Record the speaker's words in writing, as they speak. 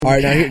All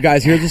right, now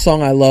guys, here's a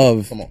song I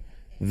love. Come on.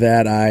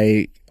 That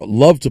I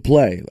love to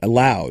play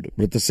loud,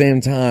 but at the same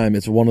time,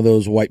 it's one of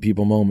those white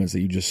people moments that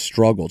you just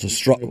struggle.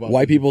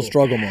 White people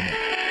struggle moment.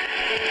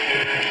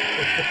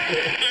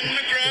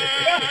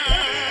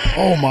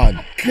 Oh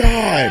my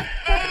God.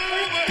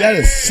 That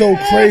is so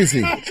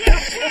crazy.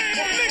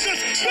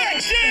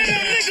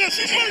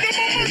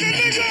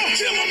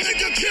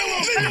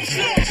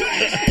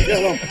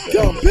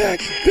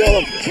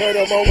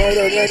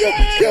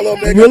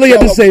 You really had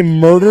to say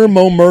murder,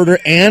 murder,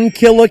 and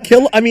kill.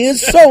 I mean,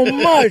 it's so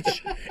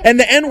much. And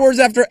the N-word's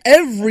after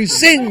every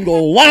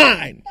single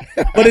line.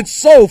 But it's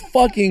so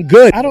fucking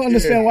good. I don't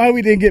understand why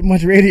we didn't get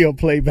much radio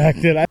play back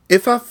then.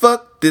 If I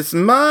fuck this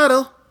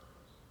model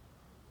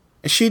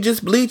and she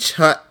just bleach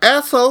her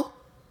asshole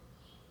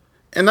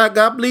and I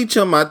got bleach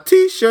on my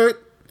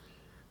t-shirt,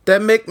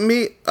 that make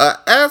me a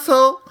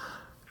asshole.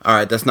 All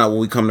right, that's not what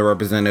we come to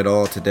represent at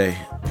all today.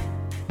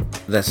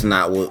 That's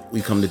not what we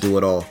come to do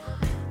at all.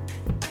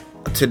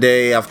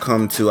 Today I've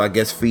come to, I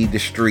guess, feed the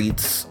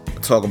streets,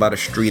 talk about a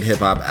street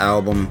hip-hop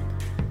album.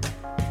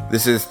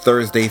 This is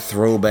Thursday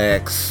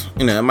Throwbacks.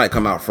 You know, it might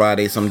come out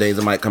Friday. Some days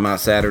it might come out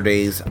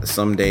Saturdays.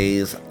 Some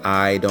days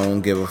I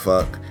don't give a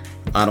fuck.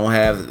 I don't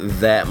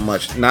have that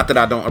much. Not that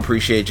I don't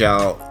appreciate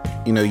y'all,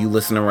 you know, you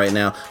listening right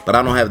now, but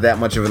I don't have that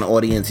much of an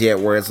audience yet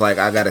where it's like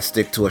I gotta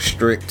stick to a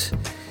strict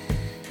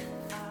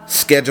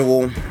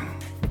schedule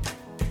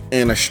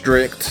and a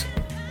strict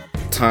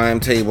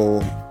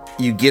timetable.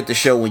 You get the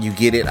show when you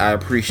get it. I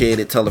appreciate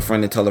it. Tell a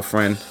friend to tell a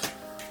friend.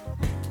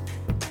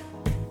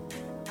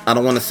 I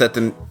don't want to set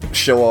the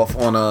show off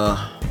on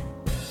a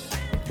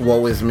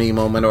woe is me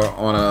moment or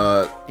on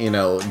a, you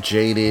know,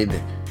 jaded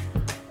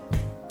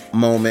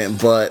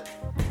moment, but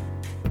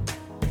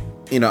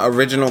you know,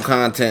 original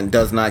content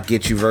does not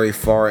get you very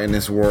far in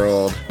this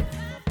world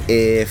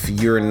if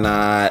you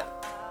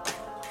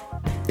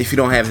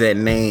don't have that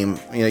name.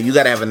 You know, you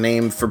gotta have a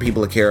name for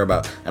people to care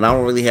about, and I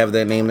don't really have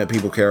that name that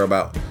people care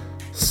about.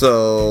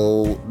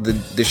 So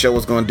the show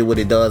is going to do what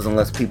it does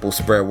unless people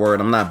spread word.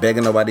 I'm not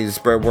begging nobody to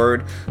spread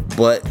word,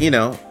 but you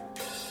know,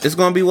 it's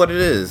going to be what it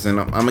is, and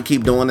I'm going to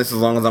keep doing this as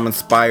long as I'm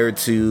inspired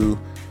to.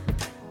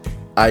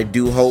 I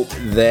do hope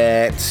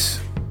that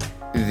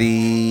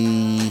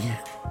the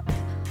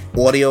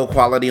audio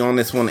quality on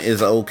this one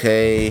is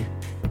okay,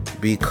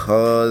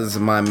 because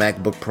my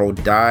MacBook Pro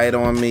died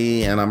on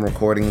me and I'm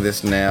recording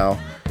this now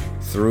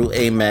through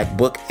a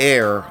MacBook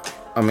Air.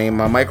 I mean,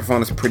 my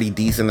microphone is pretty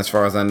decent as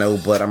far as I know,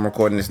 but I'm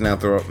recording this now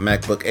through a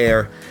MacBook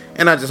Air,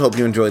 and I just hope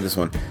you enjoy this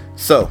one.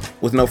 So,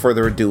 with no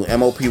further ado,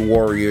 MOP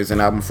Warriors, an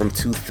album from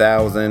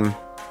 2000.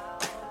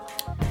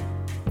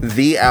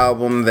 The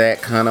album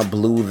that kind of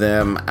blew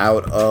them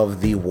out of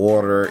the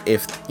water.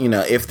 If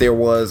there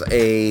was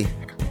a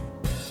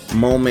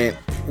moment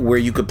where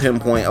you could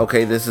pinpoint,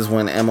 okay, this is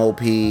when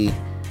MOP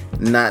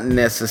not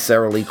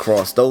necessarily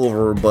crossed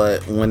over,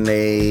 but when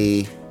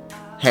they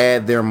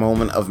had their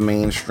moment of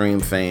mainstream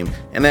fame.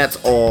 And that's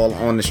all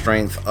on the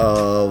strength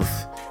of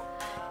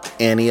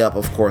Ante Up,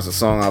 of course, a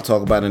song I'll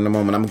talk about in a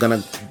moment. I'm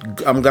gonna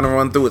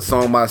run through it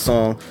song by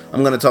song.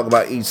 I'm gonna talk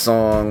about each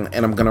song,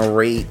 and I'm gonna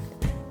rate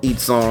each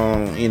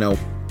song, you know,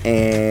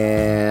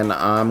 and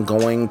I'm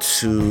going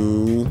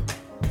to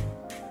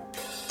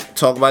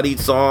talk about each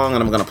song,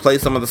 and I'm gonna play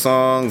some of the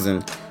songs,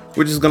 and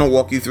we're just gonna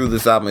walk you through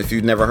this album. If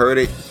you've never heard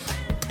it,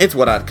 it's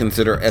what I'd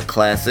consider a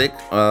classic.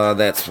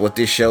 That's what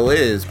this show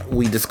is.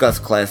 We discuss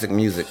classic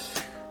music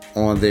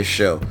on this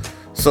show.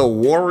 So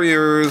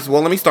Warriors,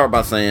 well, let me start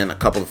by saying a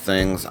couple of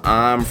things.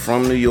 I'm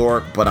from New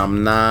York, but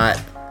I'm not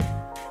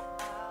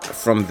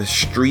from the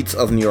streets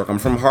of New York. I'm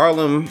from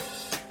Harlem.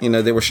 You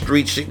know, there was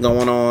street shit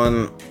going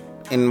on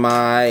in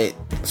my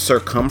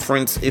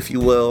circumference, if you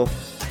will.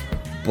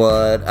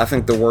 But I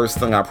think the worst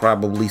thing I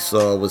probably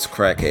saw was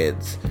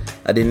crackheads.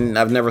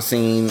 I've never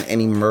seen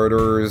any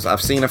murders.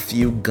 I've seen a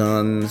few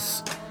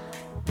guns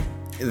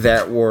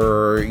that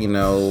were, you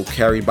know,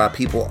 carried by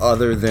people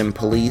other than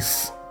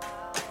police.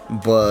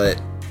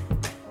 But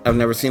I've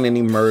never seen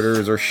any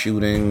murders or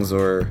shootings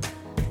or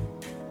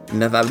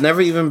nothing. I've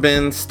never even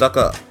been stuck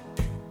up,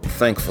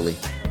 thankfully.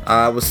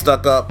 I was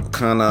stuck up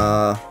kind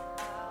of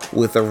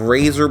with a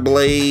razor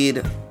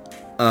blade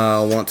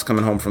once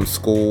coming home from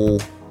school.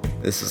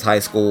 This is high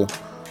school.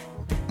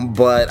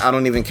 But I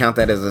don't even count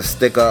that as a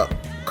stick up,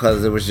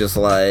 because it was just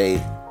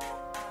like,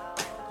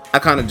 I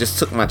kind of just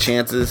took my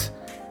chances,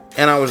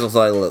 and I was just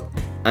like, look,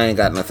 I ain't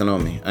got nothing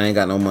on me. I ain't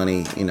got no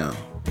money, you know.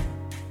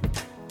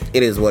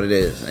 It is what it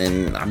is.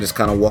 And I just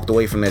kind of walked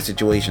away from that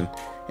situation,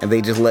 and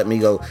they just let me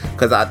go,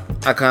 because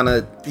I kind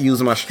of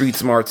use my street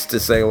smarts to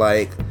say,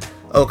 like,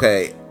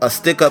 okay, a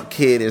stick up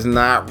kid is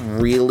not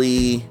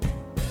really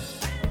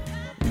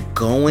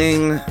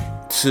going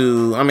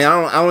to, I mean,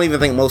 I don't even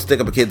think most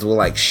stick up kids will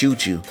like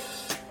shoot you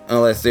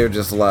unless they're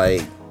just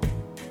like,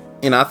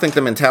 you know, I think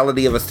the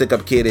mentality of a stick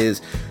up kid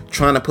is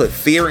trying to put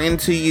fear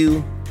into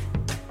you,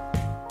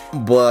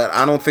 but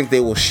I don't think they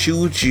will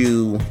shoot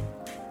you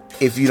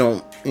if you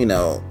don't, you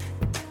know,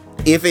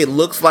 if it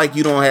looks like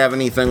you don't have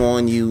anything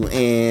on you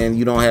and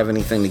you don't have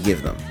anything to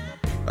give them.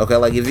 Okay,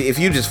 like if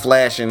you just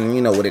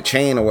flashing, with a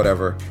chain or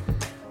whatever,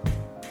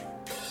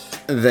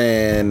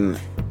 then,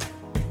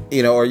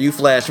 or you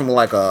flashing with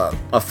like a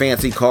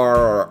fancy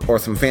car or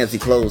some fancy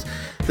clothes,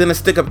 then a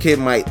stick-up kid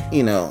might,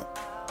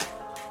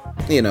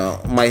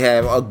 might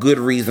have a good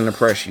reason to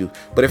press you.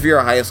 But if you're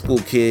a high school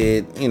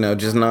kid,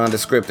 just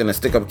nondescript, and a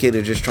stick-up kid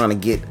is just trying to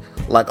get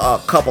like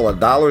a couple of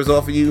dollars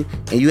off of you,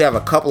 and you have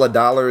a couple of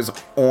dollars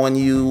on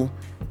you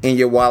in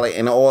your wallet,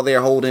 and all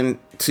they're holding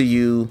up to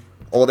you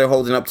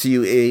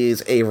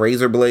is a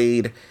razor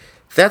blade,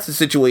 that's a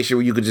situation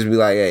where you could just be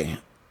like, hey,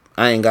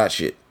 I ain't got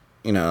shit.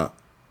 You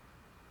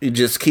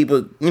just keep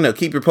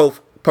your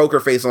poker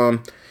face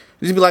on.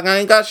 Just be like, I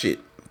ain't got shit.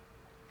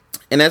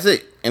 And that's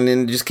it. And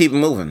then just keep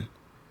moving.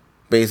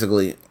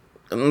 Basically.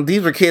 And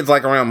these were kids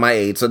like around my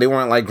age, so they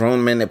weren't like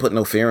grown men that put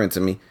no fear into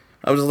me.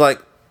 I was just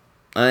like,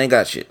 I ain't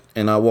got shit.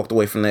 And I walked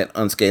away from that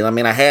unscathed. I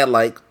mean, I had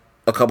like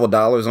a couple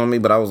dollars on me,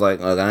 but I was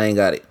like, I ain't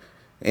got it.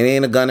 It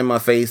ain't a gun in my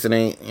face. It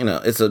ain't,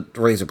 it's a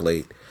razor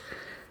blade.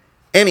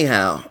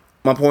 Anyhow,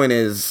 my point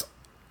is,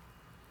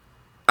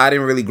 I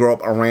didn't really grow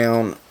up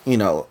around,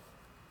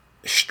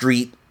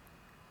 street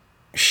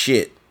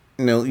shit.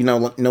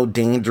 No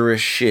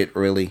dangerous shit,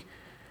 really.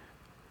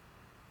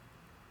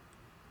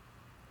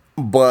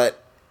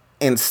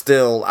 And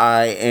still,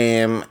 I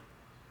am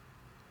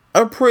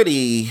a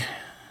pretty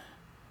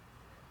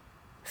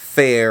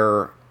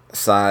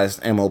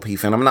fair-sized MOP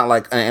fan. I'm not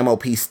like an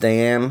MOP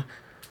stan,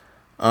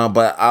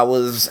 but I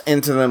was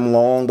into them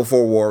long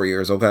before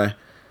Warriors, okay?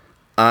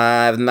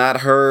 I've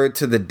not heard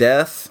To the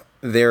Death,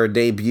 their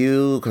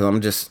debut,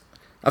 because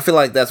I feel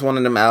like that's one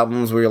of them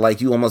albums where you're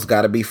like, you almost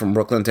gotta be from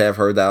Brooklyn to have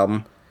heard the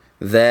album.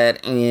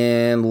 That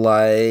and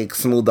like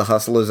Smooth the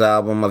Hustler's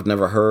album, I've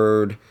never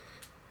heard.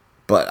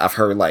 But I've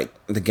heard like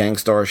the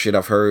Gangstar shit,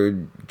 I've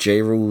heard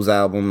J. Rule's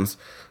albums.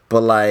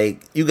 But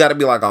like, you gotta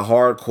be like a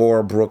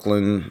hardcore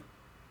Brooklyn,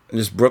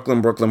 just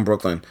Brooklyn.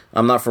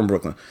 I'm not from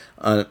Brooklyn.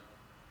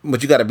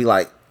 But you gotta be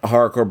like a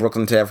hardcore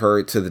Brooklyn to have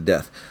heard To the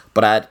Death.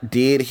 But I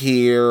did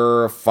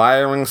hear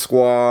Firing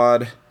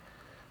Squad.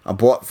 I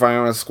bought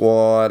Firing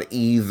Squad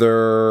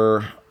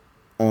either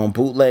on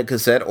bootleg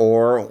cassette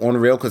or on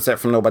real cassette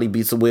from Nobody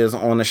Beats a Wiz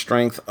on the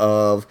strength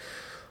of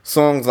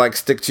songs like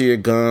Stick to Your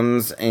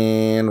Guns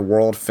and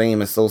World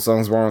Famous. Those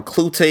songs were on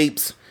Clue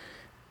tapes.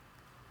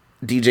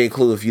 DJ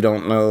Clue, if you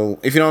don't know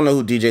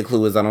who DJ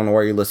Clue is, I don't know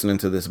why you're listening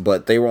to this,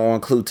 but they were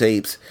on Clue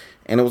tapes,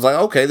 and it was like,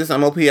 okay, this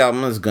MOP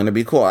album is gonna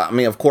be cool. I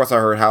mean, of course I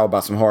heard How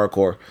About Some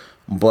Hardcore,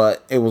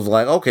 but it was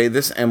like, okay,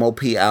 this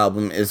MOP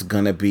album is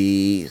gonna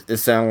be, it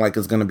sounded like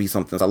it's gonna be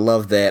something. I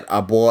love that. I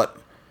want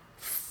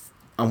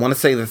to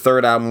say the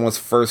third album was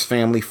First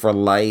Family for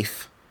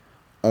Life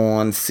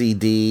on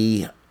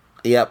CD.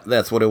 Yep,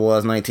 that's what it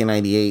was,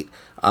 1998.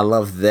 I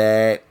love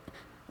that.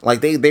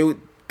 Like, they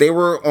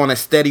were on a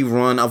steady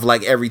run of,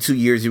 like, every 2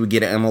 years you would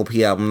get an MOP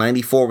album.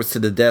 94 was To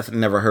the Death,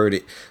 never heard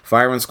it.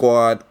 Firing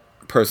Squad,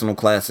 personal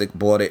classic,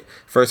 bought it.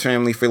 First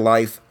Family for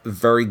Life,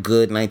 very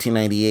good,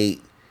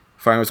 1998.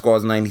 Firing Squad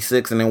was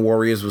 96, and then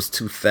Warriors was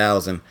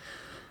 2000.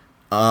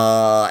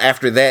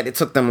 After that, it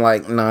took them,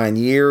 like, 9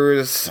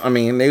 years. I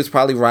mean, they was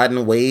probably riding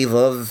a wave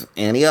of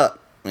Annie Up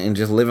and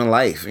just living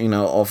life,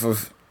 off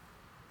of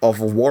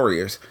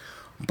Warriors.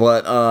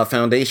 But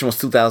Foundation was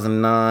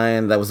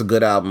 2009. That was a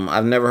good album.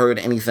 I've never heard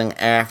anything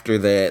after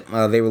that.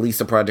 They released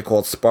a project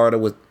called Sparta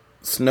with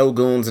Snow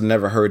Goons and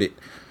never heard it.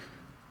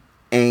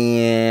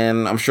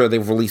 And I'm sure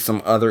they've released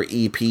some other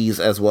EPs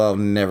as well. I've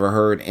never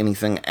heard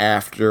anything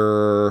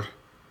after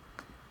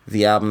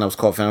the album that was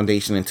called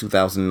Foundation in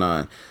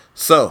 2009.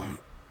 So,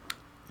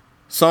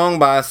 song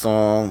by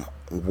song,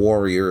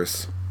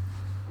 Warriors.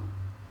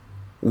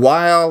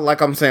 While, like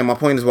I'm saying, my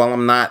point is, while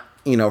I'm not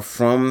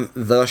from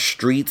the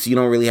streets, you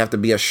don't really have to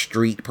be a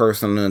street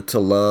person to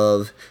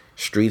love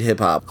street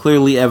hip-hop.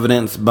 Clearly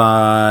evidenced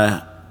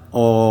by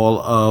all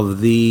of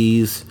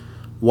these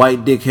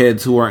white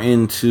dickheads who are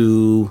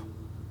into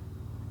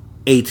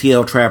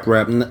ATL trap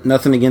rap.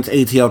 Nothing against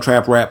ATL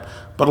trap rap,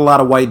 but a lot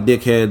of white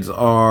dickheads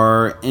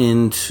are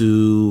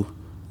into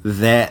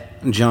that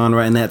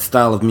genre and that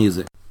style of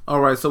music.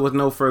 Alright, so with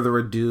no further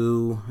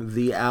ado,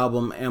 the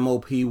album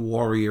MOP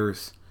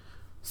Warriors.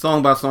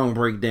 Song by song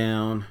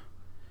breakdown.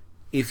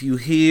 If you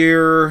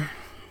hear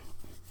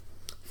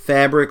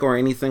fabric or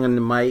anything on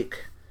the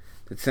mic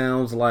that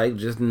sounds like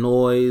just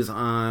noise,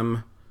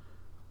 I'm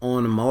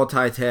on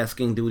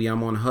multitasking duty.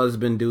 I'm on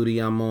husband duty.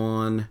 I'm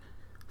on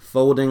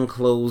folding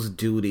clothes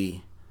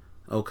duty.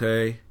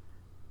 Okay?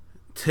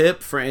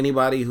 Tip for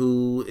anybody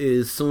who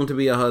is soon to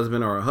be a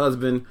husband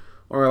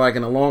or like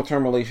in a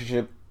long-term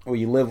relationship where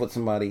you live with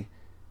somebody.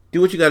 Do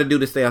what you got to do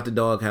to stay out the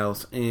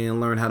doghouse and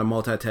learn how to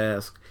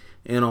multitask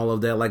and all of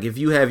that. Like, if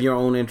you have your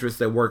own interests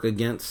that work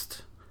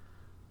against,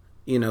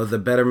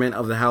 the betterment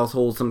of the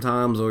household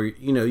sometimes, or,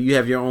 you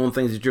have your own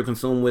things that you're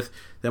consumed with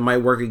that might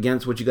work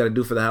against what you got to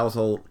do for the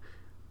household,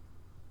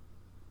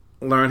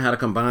 learn how to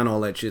combine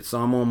all that shit.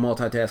 So I'm on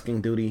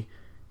multitasking duty.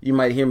 You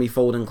might hear me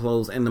folding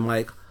clothes in the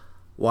mic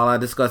while I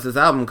discuss this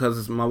album,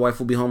 because my wife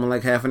will be home in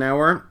like half an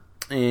hour,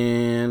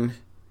 and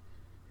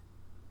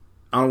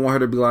I don't want her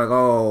to be like,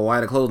 oh, why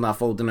the clothes not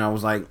folded? And I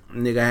was like,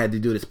 nigga, I had to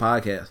do this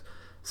podcast.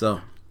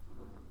 So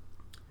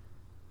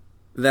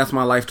that's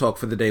my life talk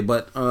for the day.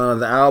 But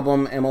the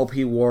album MOP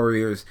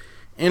Warriors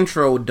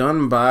intro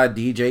done by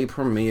DJ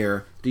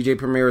Premier. DJ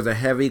Premier is a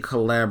heavy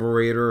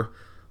collaborator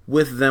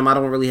with them. I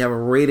don't really have a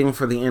rating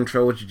for the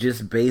intro. It's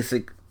just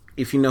basic.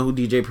 If you know who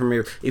DJ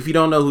Premier, if you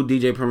don't know who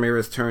DJ Premier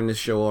is, turn this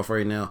show off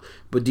right now.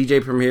 But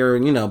DJ Premier,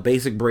 you know,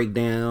 basic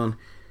breakdown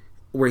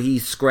where he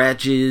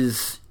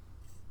scratches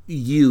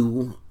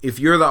you. If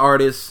you're the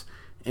artist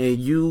and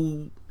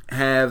you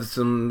have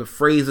some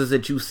phrases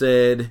that you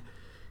said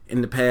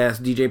in the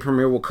past, DJ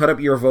Premier will cut up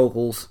your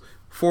vocals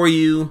for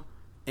you,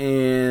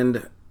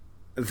 and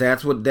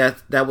that's what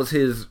that was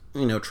his,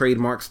 you know,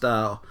 trademark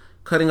style,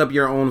 cutting up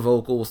your own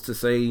vocals to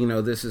say, you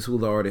know, this is who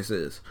the artist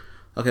is.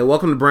 Okay,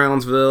 Welcome to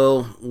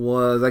Brownsville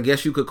was, I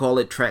guess you could call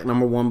it track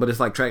number 1, but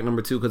it's like track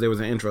number 2 because there was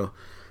an intro.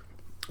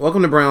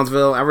 Welcome to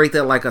Brownsville, I rate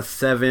that like a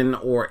 7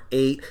 or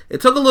 8.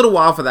 It took a little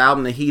while for the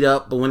album to heat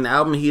up, but when the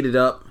album heated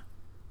up,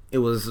 it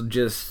was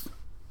just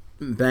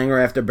banger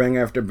after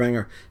banger after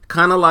banger.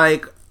 Kind of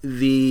like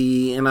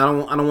and I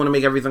don't want to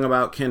make everything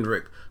about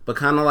Kendrick, but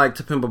kind of like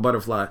To Pimp a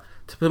Butterfly.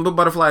 To Pimp a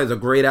Butterfly is a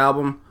great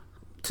album.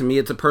 To me,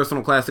 it's a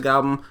personal classic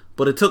album,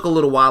 but it took a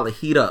little while to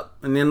heat up.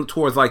 And then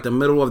towards like the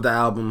middle of the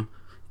album,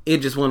 it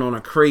just went on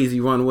a crazy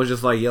run. It was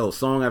just like, yo,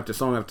 song after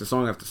song after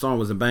song after song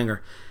was a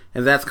banger.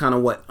 And that's kind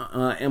of what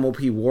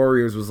MOP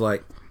Warriors was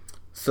like.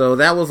 So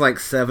that was like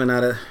 7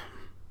 or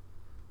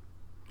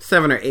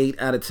 8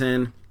 out of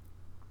 10.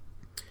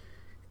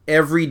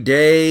 Every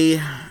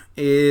Day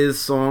is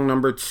song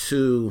number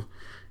 2,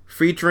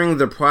 featuring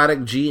the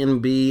Product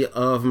G&B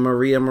of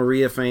Maria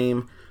Maria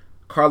fame,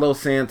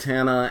 Carlos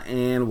Santana,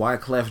 and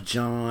Wyclef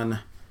Jean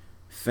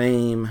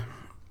fame.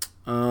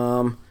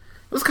 It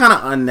was kind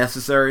of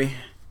unnecessary.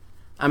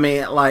 I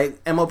mean,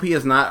 like, MOP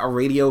is not a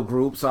radio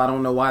group, so I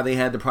don't know why they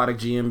had the Product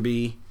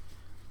G&B.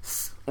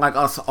 Like,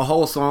 a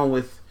whole song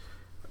with,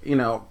 you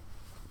know,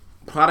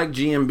 Product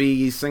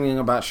G&B singing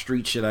about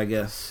street shit, I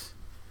guess.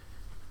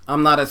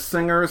 I'm not a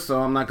singer,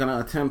 so I'm not going to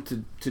attempt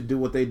to do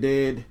what they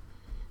did,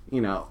 you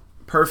know,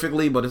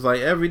 perfectly. But it's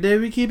like, every day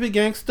we keep it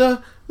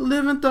gangsta,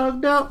 living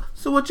thugged out,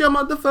 so what y'all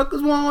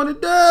motherfuckers want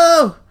to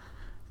do?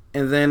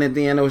 And then at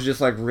the end, it was just,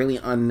 like, really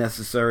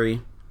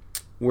unnecessary,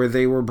 where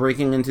they were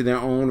breaking into their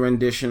own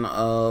rendition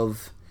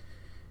of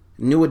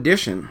New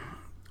Edition.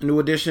 New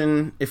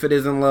Edition, If It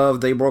Isn't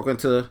Love, they broke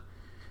into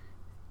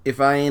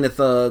If I Ain't a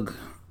Thug,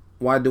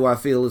 Why Do I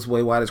Feel This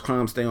Way? Why Does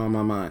Crime Stay on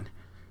My Mind?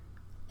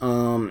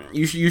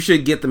 You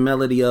should get the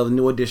melody of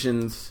New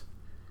Edition's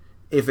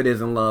If It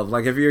Isn't Love.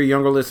 Like, if you're a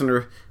younger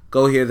listener,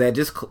 go hear that.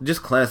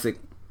 Just classic.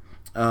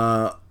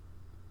 I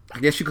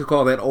guess you could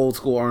call that old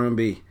school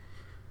R&B.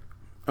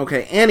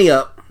 Okay, Annie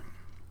Up.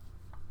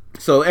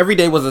 So Every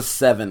Day was a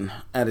 7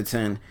 out of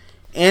 10.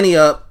 Annie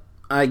Up,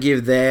 I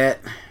give that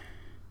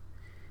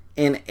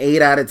an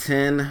 8 out of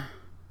 10.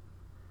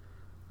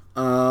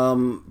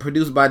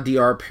 Produced by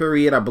DR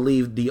Period. I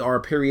believe DR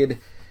Period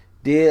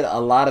did a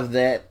lot of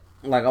that,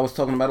 like I was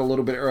talking about a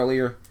little bit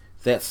earlier,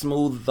 that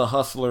Smooth the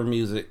Hustler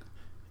music.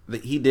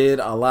 That he did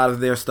a lot of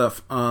their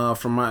stuff,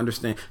 from my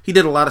understanding. He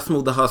did a lot of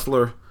Smooth the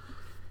Hustler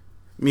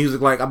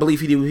music. Like, I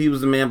believe he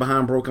was the man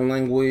behind Broken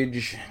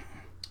Language.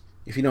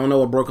 If you don't know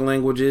what Broken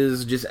Language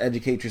is, just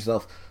educate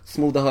yourself.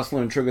 Smooth the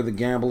Hustler and Trigger the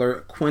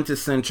Gambler,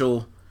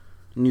 quintessential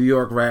New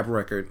York rap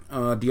record.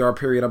 DR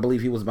Period, I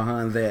believe he was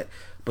behind that.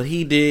 But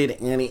he did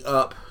Annie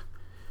Up.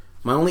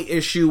 My only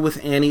issue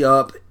with Annie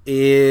Up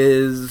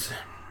is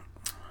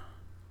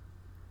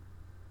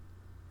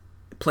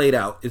played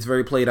out. It's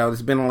very played out.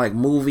 It's been on like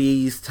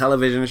movies,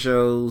 television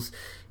shows.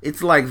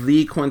 It's like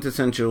the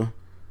quintessential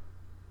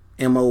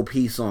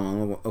MOP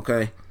song,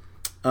 okay?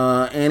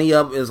 Annie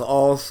Up is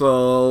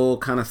also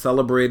kind of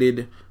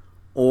celebrated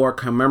or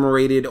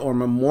commemorated or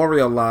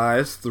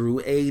memorialized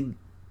through a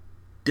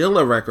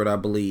Dilla record, I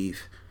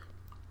believe.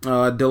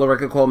 Dilla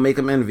record called Make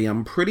 'Em Envy.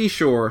 I'm pretty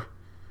sure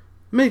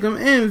Make 'Em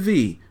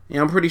Envy.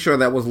 Yeah, I'm pretty sure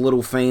that was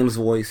Little Fame's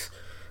voice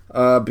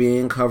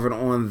being covered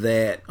on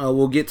that.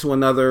 We'll get to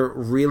another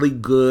really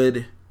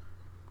good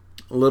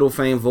Little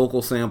Fame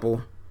vocal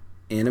sample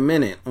in a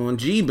minute on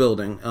G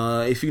Building.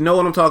 If you know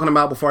what I'm talking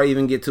about before I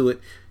even get to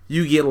it,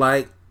 you get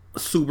like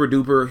super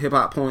duper hip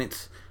hop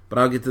points, but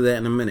I'll get to that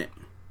in a minute.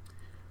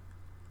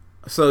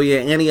 So yeah,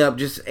 Annie Up,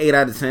 just 8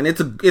 out of 10. It's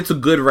a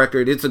good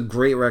record. It's a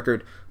great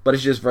record, but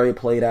it's just very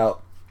played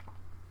out.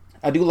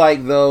 I do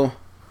like, though,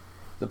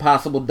 the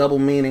possible double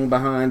meaning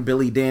behind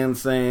Billy Dan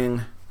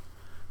saying,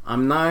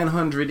 I'm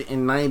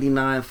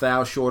 999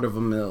 thou short of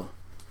a mil.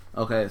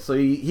 Okay, so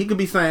he could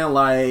be saying,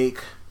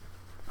 like,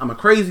 I'm a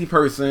crazy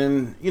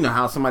person. You know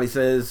how somebody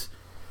says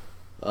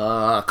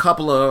a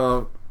couple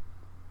of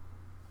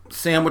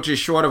sandwiches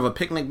short of a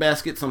picnic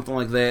basket, something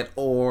like that.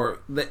 Or,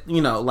 that,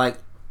 you know, like,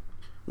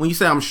 when you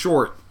say I'm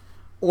short.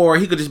 Or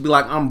he could just be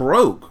like, I'm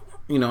broke.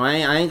 You know, I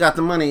ain't got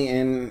the money,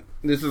 and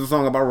this is a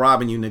song about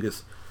robbing you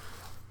niggas.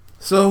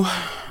 So,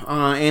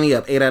 Annie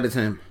Up, 8 out of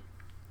 10.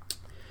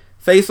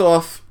 Face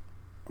Off,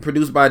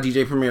 produced by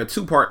DJ Premier,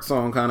 2-part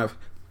song, kind of.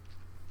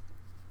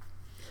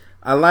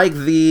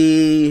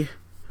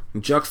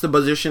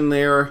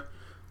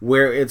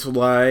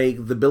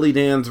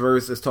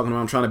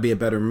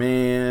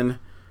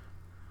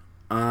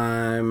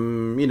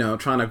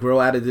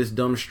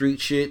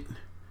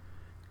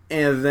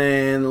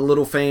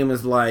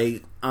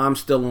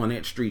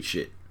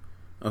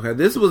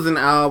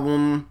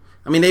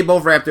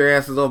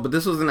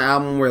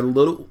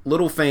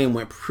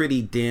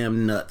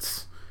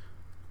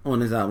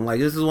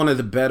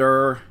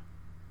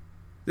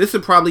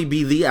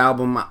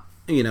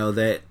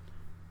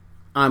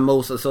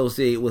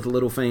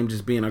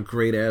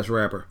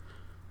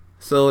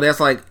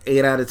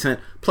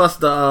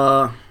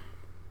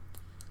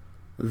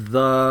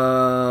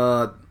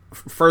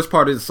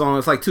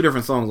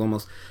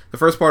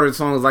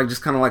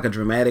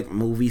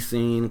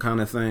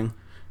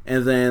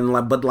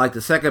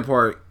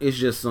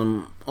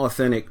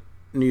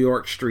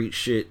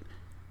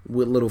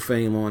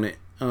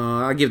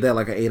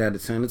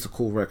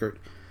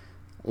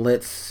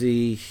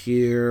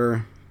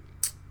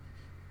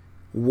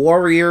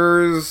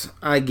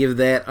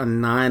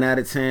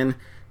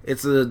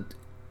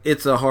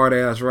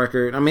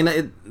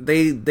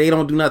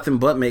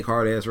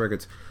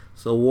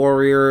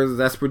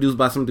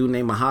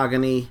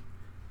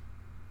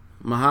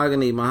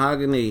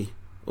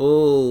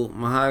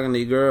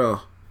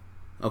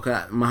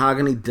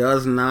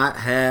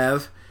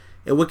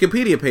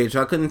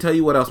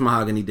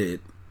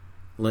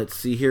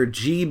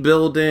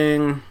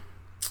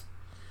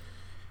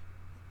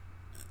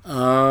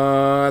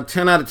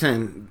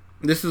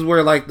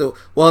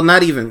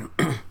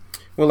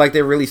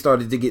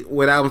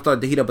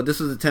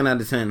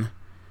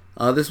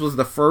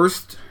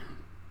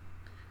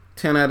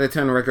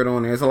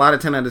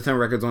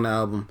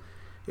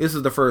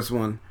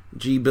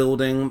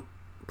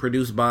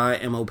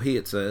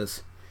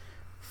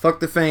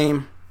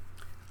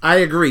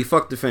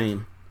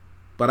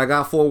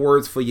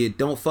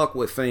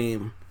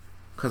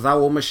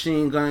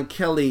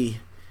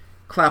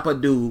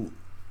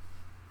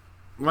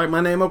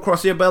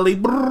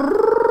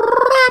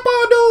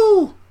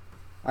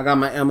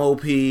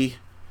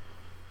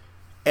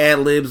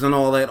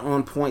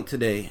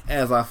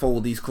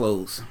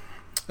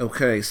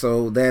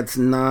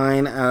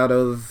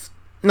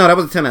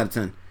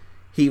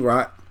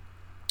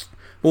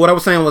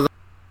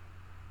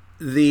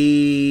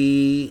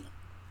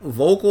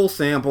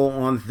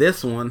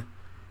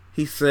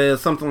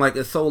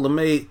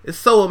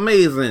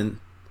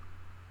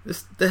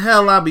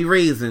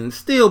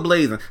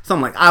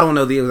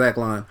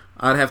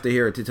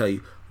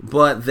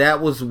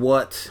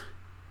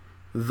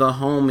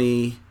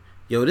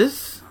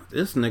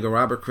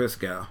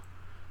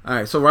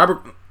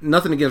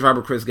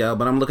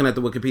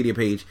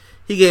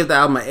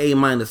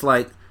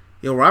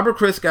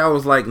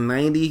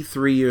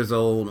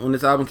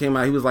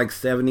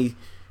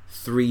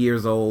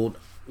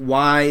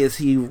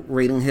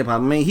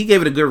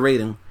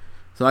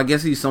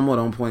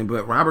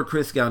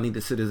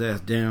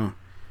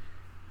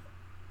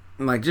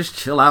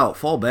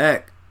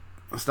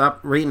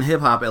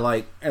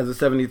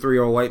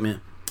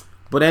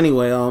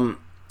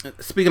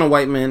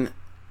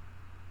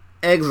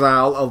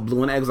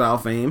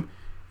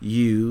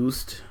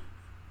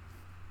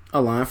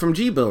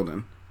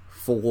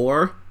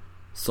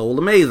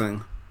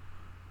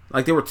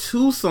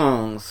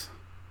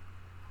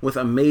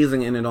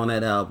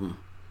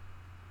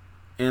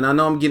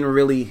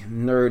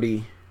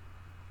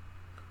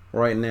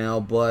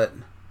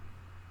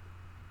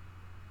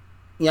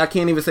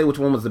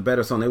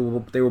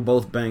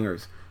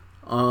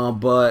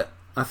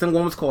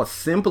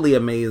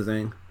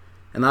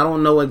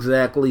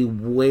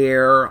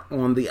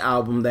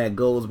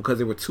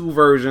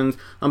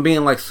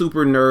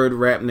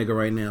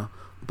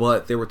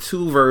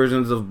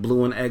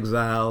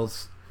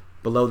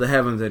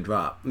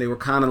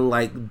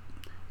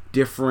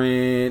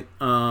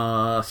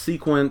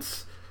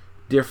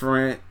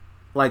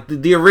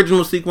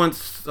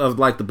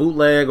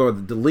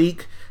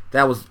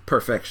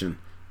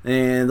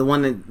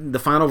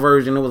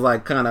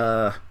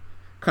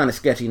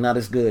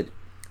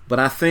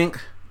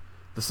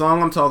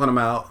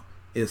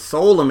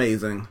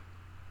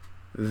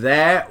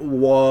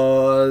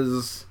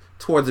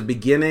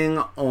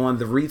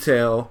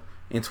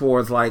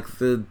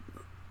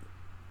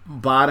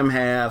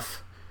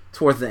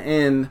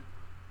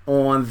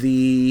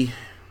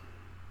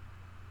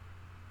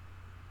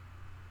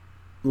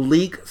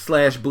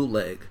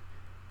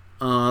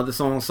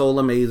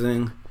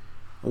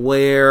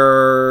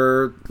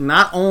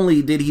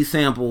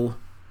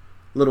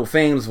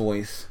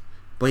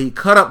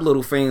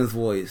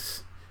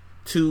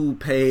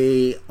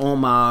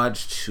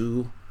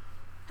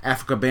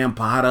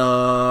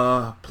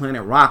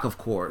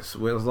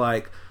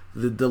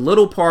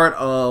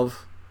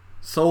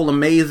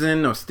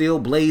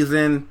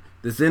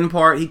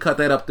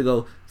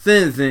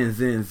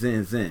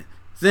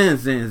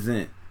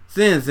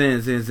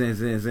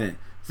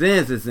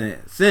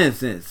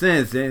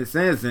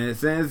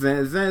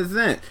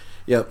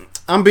 Yep.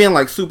 I'm being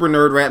like super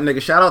nerd rap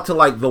nigga. Shout out to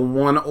like the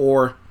 1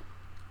 or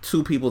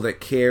 2 people that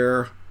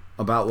care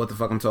about what the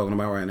fuck I'm talking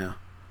about right now.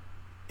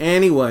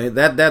 Anyway,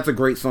 that's a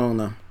great song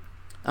though.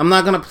 I'm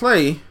not gonna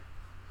play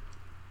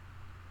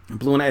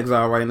Blue in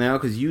Exile right now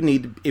because you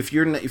need, if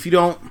you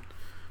don't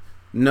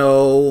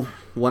know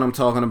what I'm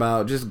talking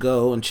about, just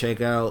go and check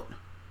out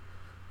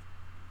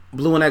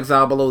Blue in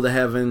Exile, Below the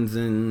Heavens,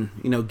 and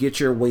get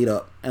your weight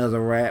up as a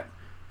rap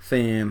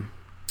fan.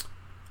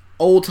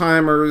 Old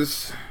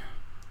Timers,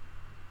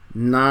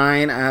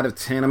 9 out of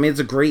 10. I mean, it's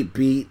a great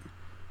beat,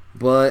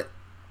 but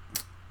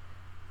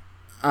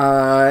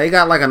it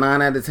got like a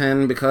 9 out of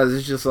 10 because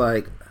it's just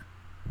like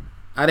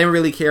I didn't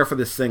really care for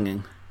the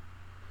singing.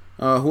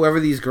 Whoever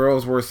these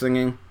girls were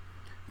singing,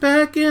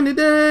 back in the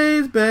day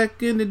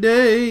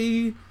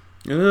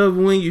of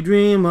when you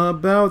dream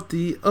about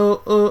the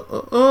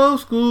old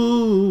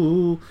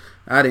school.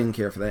 I didn't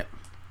care for that.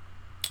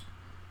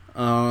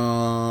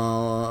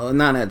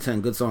 9 out of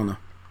 10, good song though.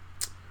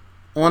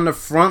 On the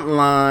Front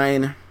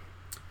Line,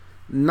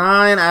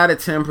 9 out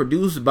of 10,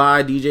 produced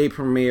by DJ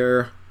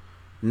Premier.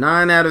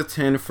 9 out of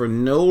 10 for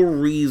no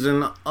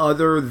reason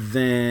other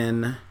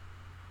than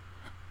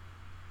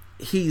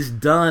he's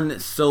done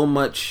so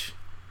much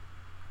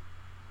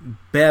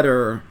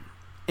better,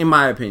 in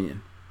my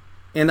opinion.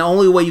 And the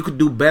only way you could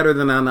do better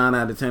than a 9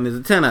 out of 10 is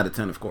a 10 out of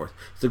 10, of course.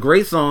 It's a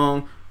great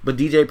song, but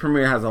DJ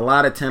Premier has a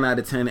lot of 10 out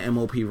of 10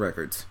 MOP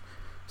records.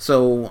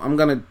 So I'm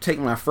going to take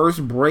my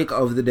first break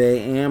of the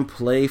day and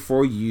play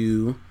for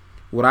you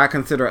what I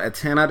consider a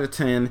 10 out of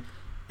 10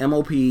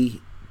 MOP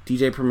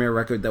DJ Premier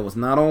record that was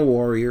not on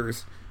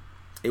Warriors.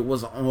 It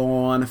was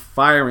on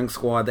Firing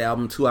Squad, the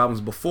album 2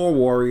 albums before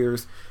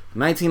Warriors.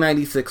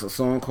 1996, a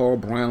song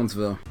called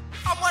Brownsville.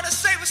 I want to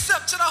say what's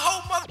up to the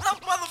whole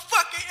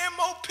motherfucking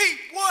MOP.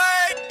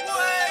 What?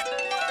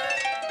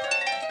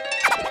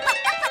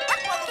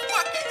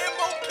 Motherfucking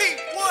MOP.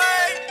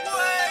 What?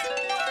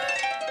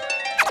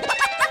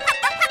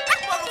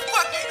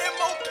 Motherfucking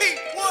MOP.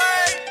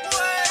 What?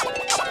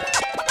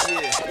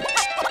 Yeah.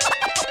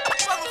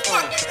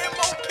 Motherfucking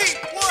MOP.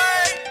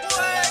 What?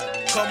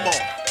 Come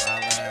on.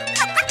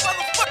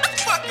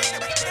 Motherfucking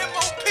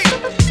MOP.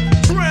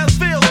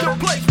 Brownsville's the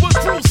place where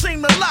crews seem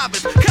the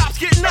loudest. Cops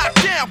get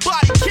knocked down,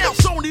 body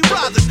counts only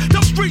rising.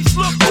 Them streets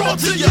look raw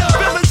to ya,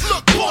 villains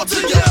look poor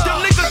to ya.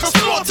 Them niggas will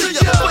slaughter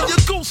ya, when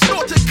your goose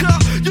snorted, car.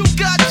 You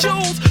got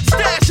jewels,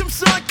 stash them,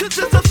 son, cause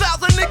it's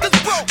 1,000 niggas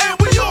broke, and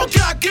we all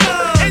got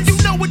guns. And you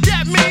know what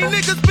that mean,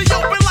 niggas be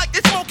open like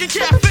they smoking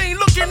caffeine,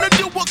 looking to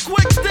do a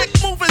quick stick,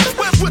 moving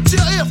swift with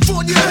your F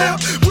on your hip,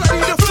 ready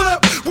to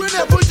flip,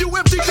 whenever you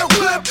empty your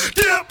clip,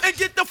 dip, and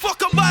get the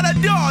fuck up out of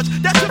Dodge.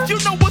 That's if you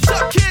know what's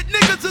up, kid,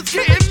 niggas is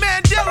getting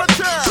Mandela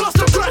time. Plus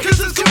the crackers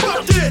is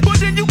corrupted, but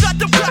then you got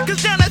the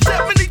crackers down at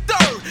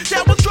 73rd.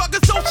 That was drug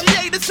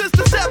associated since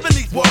the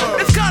 70s. Word.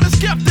 It's kinda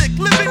skeptic,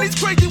 living these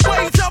crazy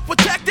ways,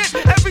 unprotected.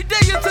 Every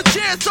day is a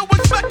chance, so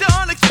expect the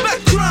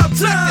unexpected. Crime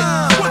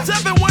time.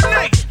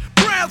 1718,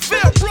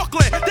 Brownsville,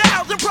 Brooklyn. The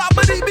housing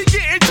property be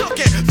getting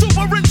tooken.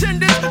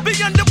 Superintendents be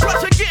under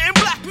pressure, getting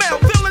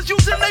blackmailed. Villains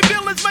using their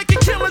villains, making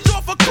killings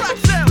off a crack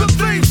sale. The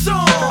theme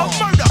song, a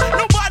murder,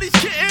 nobody's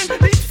kidding.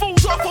 These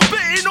fools are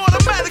forbidden,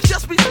 automatics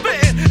just be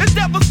spitting. It's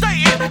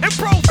devastating and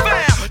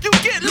profound. You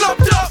get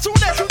lumped up soon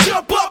as you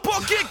jump up or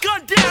get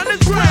gunned down.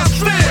 It's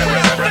Brownsville.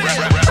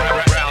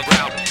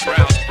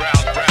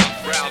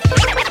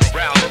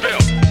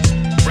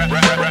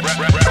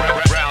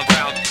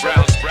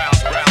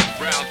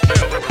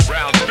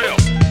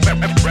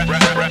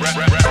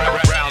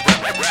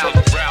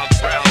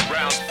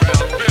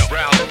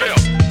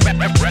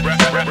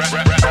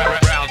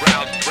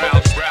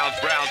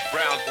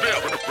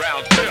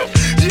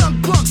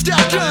 Young bucks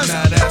got guns.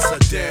 Now that's a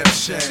damn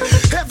shame.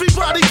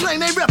 Everybody claim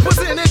they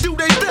represent and do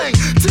they thing.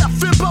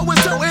 Death and bow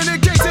is so in the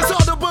case it's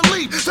hard to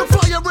believe. The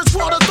fire is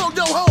water, throw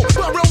your hoe.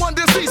 Burrow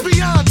under seas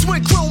beyond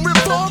twin chrome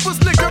revolvers.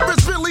 Nigga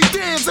is Billy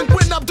Dan's. And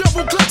when I'm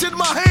double clutching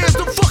my hands,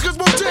 the fuckers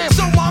won't dance.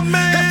 So my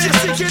man, if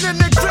you're seeking in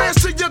the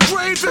grass to your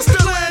grave, it's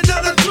the land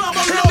of the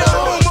drama in the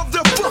home of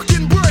the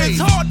fucking brave.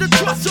 It's hard to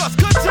trust us,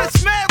 cause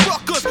it's mad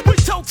ruckers. We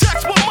tow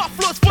text with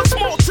mufflers for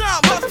small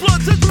time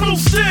hustlers. It's blue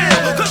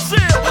steel,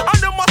 conceal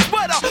under my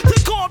sweater to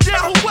calm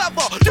down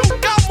whoever. You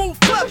got move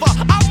clever.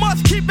 I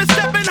must keep it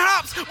stepping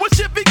hops when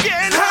shit be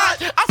getting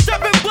hot. I'm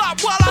stepping block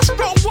while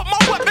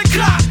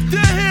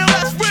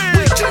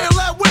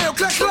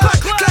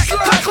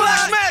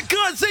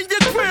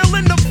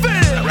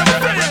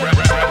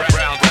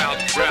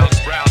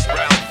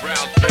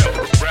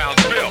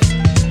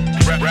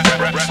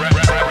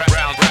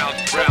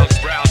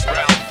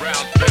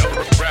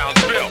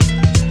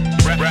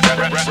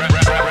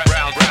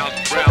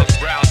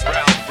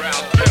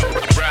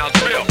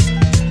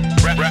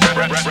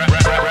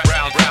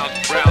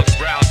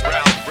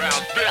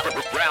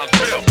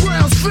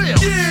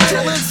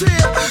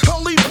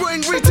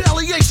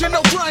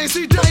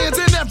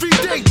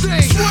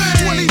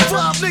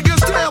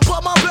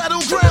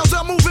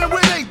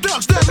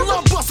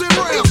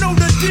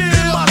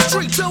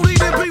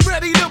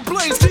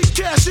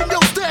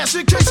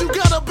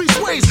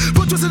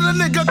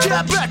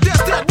Jab back,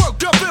 that's that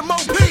worked up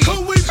MOP.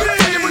 Who we be?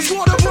 Favorites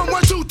water 1,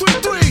 1, 2,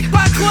 3, 3.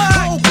 By class.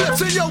 Whole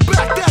clips in your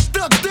back, that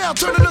thugs down.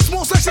 Turning a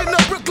small section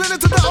of Brooklyn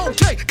into the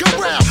OK. Come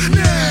round.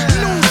 Yeah.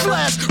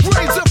 Newsflash,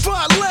 razor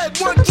fire lead.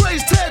 1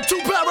 blaze, 10,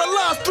 2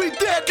 paralyzed, 3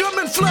 dead.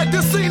 Come and flood the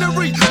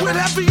scenery with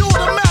heavy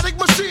automatic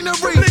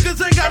machinery.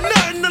 Niggas ain't got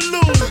nothing to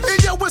lose. And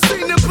yo, it's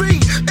seen to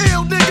be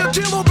ill, nigga.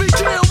 Jill will be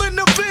jail in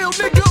the field,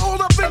 nigga. All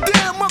up and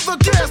down, mother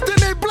gas, then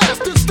they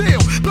blast and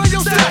steal. Blow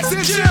your stacks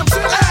and gems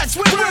and axe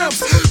with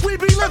rims. We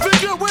be living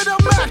good with a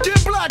Mac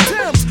and black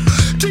Timbs.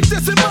 Keep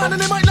this in mind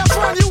and they might not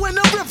find you in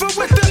the river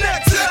with the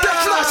nets. That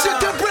fly shit,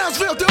 the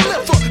Brownsville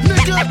deliver,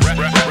 nigga.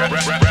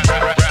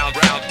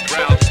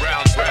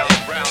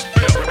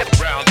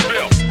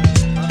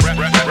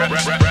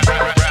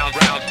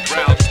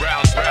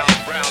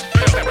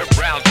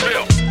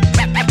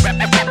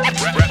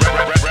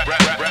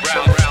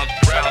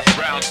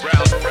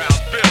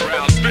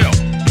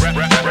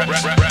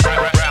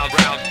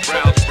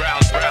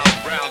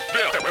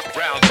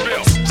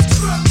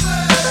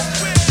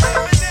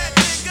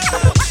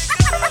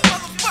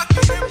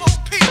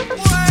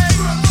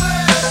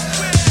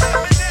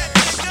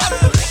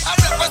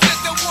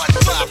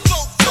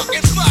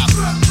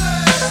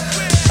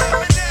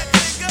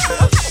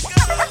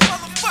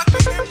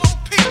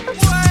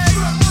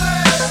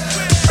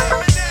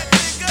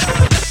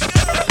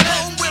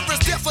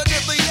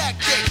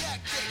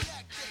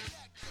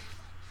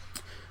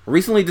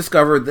 Recently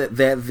discovered that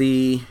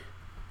the,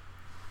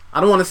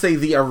 I don't want to say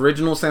the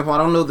original sample, I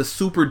don't know the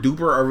super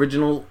duper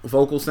original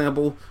vocal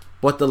sample,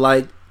 but the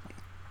like,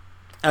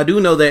 I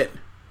do know that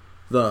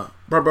the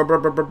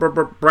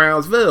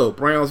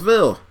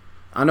Brownsville,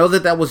 I know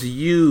that was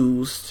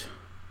used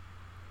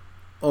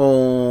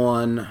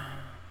on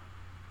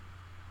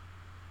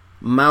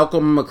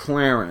Malcolm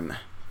McLaren.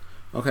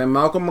 Okay,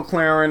 Malcolm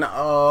McLaren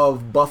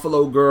of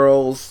Buffalo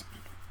Girls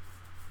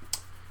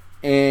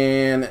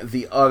and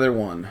the other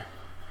one,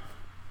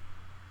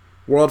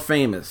 World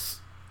Famous.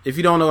 If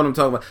you don't know what I'm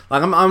talking about,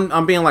 like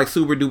I'm being like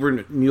super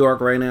duper New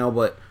York right now,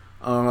 but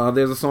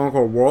there's a song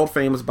called World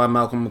Famous by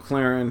Malcolm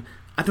McLaren.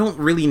 I don't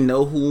really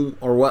know who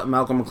or what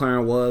Malcolm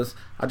McLaren was.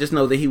 I just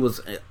know that he was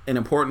an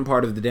important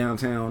part of the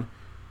downtown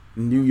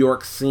New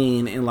York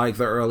scene in like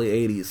the early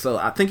 80s. So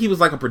I think he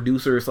was like a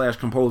producer slash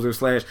composer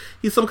slash,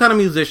 he's some kind of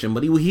musician,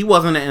 but he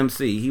wasn't an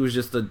MC. He was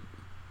just a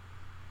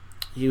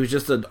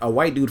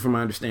white dude from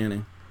my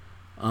understanding.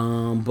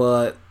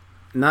 But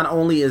not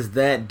only is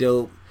that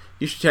dope,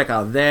 you should check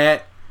out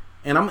that.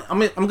 And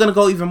I'm gonna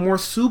go even more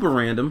super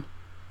random.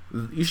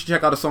 You should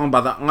check out a song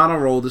by the Honor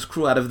Roll, this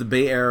crew out of the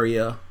Bay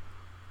Area,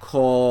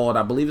 called,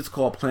 I believe it's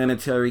called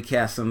Planetary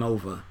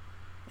Casanova.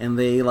 And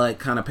they like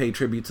kind of pay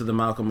tribute to the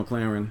Malcolm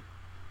McLaren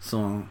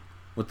song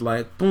with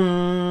like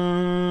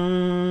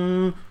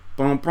boom,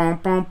 boom, boom,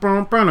 boom,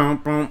 boom, boom,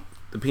 boom,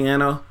 the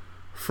piano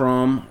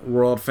from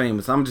World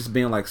Famous. I'm just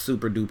being like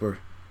super duper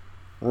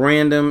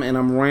random and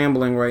I'm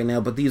rambling right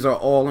now, but these are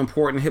all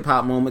important hip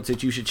hop moments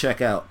that you should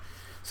check out.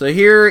 So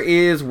here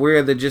is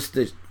where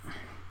the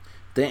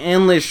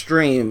endless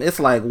stream.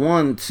 It's like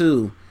 1,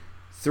 2,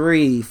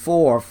 3,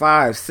 4,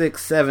 5,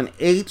 6, 7,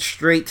 8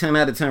 straight 10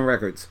 out of 10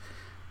 records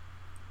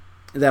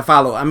that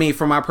follow. I mean,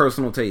 for my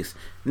personal taste.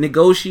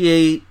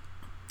 Negotiate.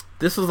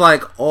 This was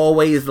like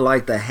always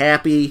like the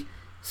happy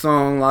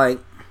song. Like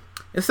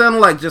it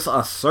sounded like just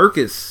a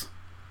circus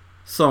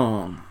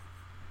song.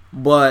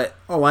 But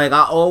like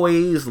I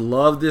always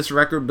loved this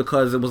record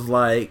because it was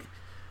like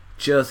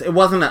just, it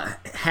wasn't a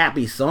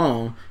happy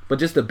song, but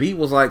just the beat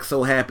was like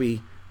so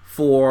happy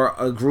for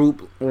a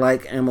group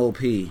like MOP.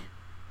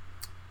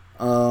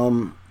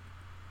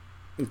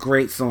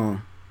 Great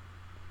song.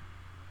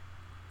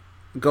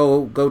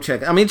 Go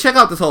check. I mean, check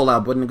out this whole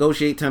album, but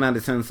Negotiate, 10 out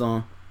of 10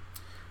 song.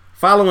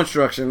 Follow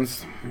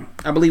Instructions.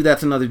 I believe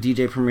that's another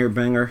DJ Premier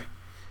banger.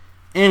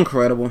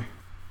 Incredible.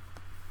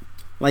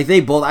 Like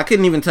they both, I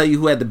couldn't even tell you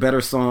who had the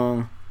better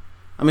song.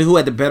 I mean, who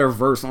had the better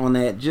verse on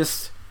that.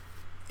 Just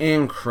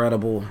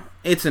incredible.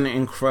 It's an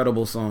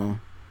incredible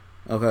song.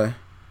 Okay.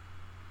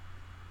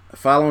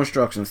 Follow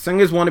Instructions.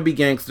 Singers Want to Be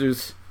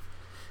Gangsters.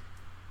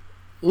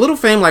 Little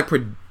Fame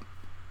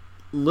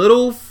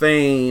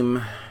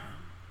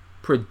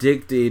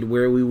predicted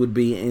where we would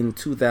be in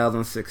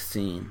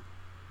 2016.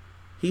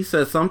 He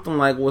said something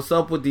like, "What's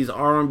up with these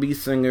R&B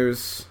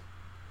singers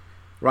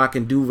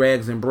rocking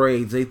do-rags and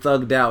braids? They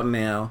thugged out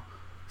now.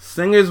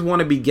 Singers want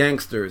to be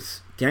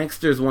gangsters.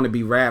 Gangsters want to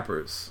be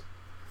rappers.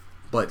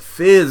 But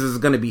Fizz is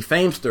going to be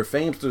Famester.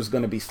 Famster's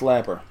going to be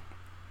Slapper."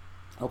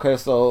 Okay,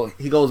 so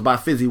he goes by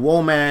Fizzy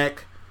Womack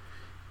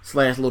 /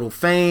 Little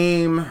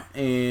Fame,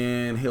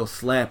 and he'll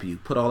slap you.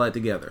 Put all that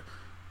together.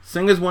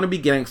 Singers want to be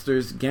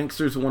gangsters.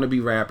 Gangsters want to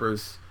be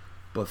rappers.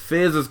 But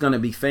Fizz is going to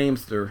be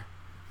Famester.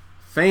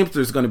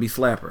 Famster's going to be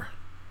Slapper.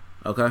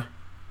 Okay?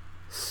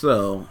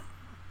 So,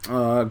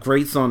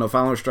 great song though.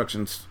 Follow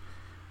Instructions.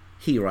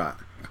 He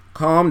rock.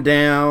 Calm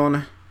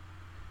Down.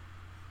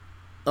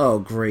 Oh,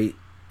 great.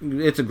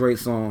 It's a great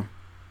song.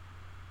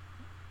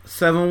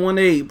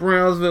 718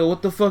 Brownsville.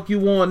 What the fuck you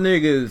want,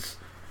 niggas?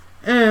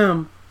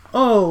 MOP.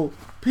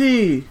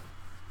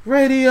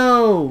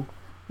 Radio.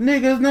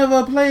 Niggas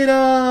never played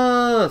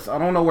us. I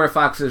don't know where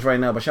Fox is right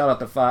now, but shout out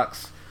to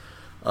Fox.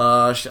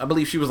 I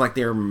believe she was like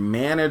their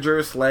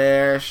manager /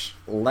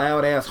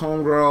 loud ass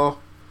homegirl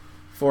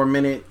for a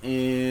minute,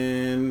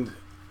 and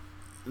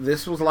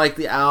this was like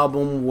the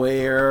album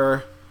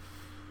where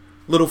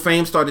Lil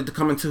Fame started to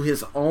come into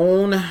his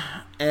own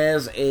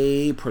as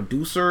a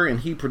producer,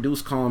 and he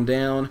produced Calm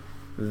Down.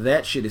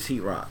 That shit is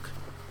heat rock.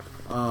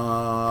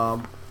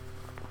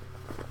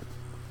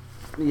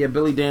 Yeah,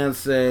 Billy Dan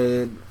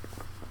said,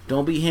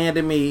 "Don't be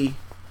handing me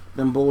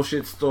them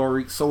bullshit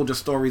soldier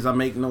stories. I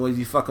make noise.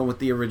 You fucking with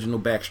the original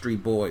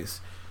Backstreet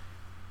Boys."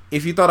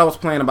 If you thought I was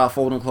playing about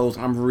folding clothes,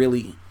 I'm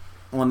really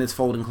on this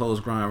folding clothes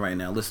grind right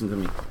now. Listen to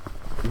me.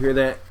 You hear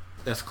that?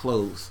 That's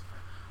clothes.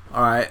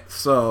 Alright,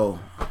 so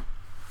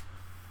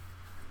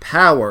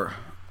Power,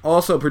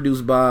 also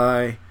produced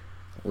by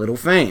Lil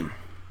Fame.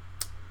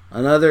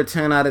 Another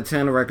 10 out of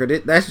 10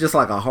 record. That's just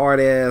like a hard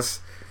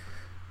ass,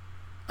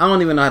 I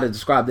don't even know how to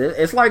describe it.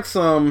 It's like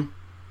some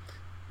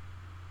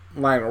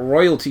like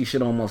royalty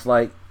shit almost,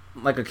 like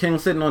a king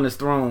sitting on his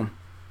throne.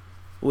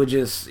 Which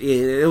is,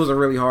 it was a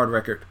really hard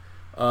record.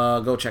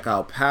 Go check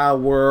out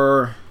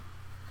Power.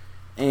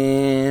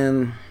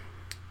 And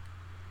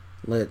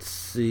let's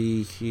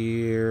see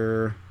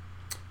here.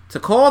 To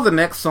call the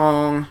next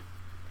song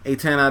a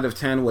 10 out of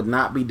 10 would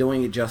not be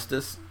doing it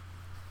justice.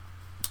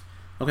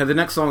 Okay, the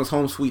next song is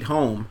Home Sweet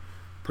Home,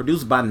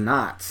 produced by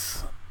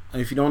Knots.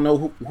 If you don't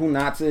know who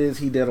Knots is,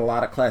 he did a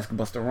lot of classic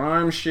Busta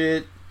Rhymes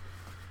shit.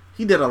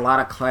 He did a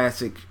lot of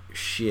classic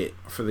shit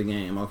for the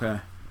game, okay?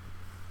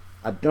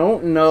 I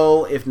don't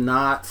know if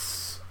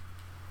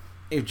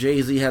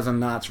Jay-Z has a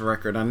Knots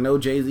record. I know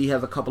Jay-Z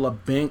has a couple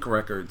of Bink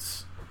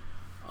records.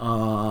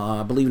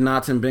 I believe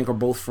Knots and Bink are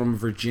both from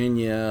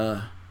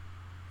Virginia.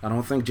 I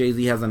don't think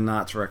Jay-Z has a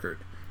Knots record.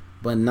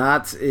 But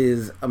Knots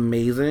is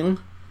amazing.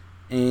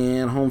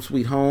 And Home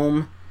Sweet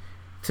Home,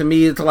 to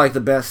me, it's like the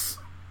best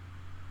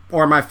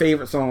or my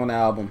favorite song on the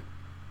album.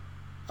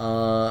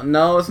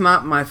 No, it's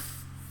not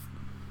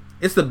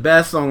it's the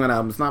best song on the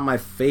album. It's not my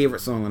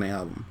favorite song on the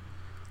album.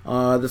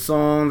 The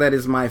song that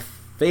is my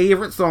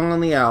favorite song on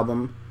the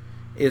album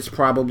is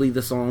probably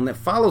the song that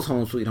follows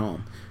Home Sweet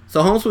Home.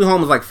 So Home Sweet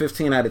Home is like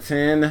 15 out of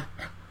 10.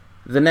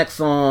 The next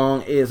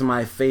song is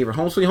my favorite.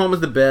 Home Sweet Home is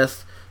the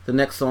best. The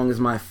next song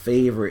is my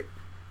favorite.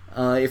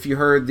 If you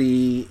heard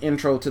the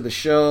intro to the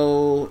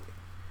show,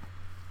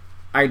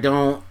 I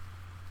don't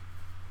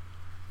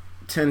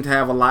tend to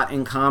have a lot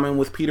in common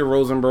with Peter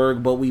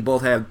Rosenberg, but we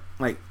both have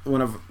like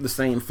one of the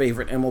same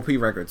favorite MOP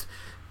records,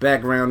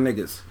 Background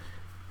Niggas.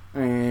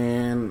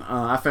 And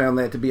I found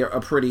that to be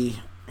a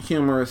pretty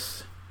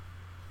humorous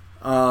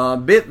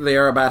bit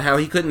there about how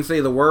he couldn't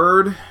say the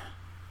word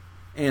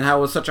and how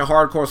it was such a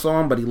hardcore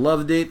song, but he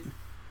loved it.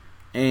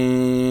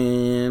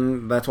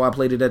 And that's why I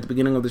played it at the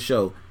beginning of the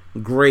show.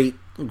 Great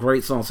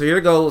song. So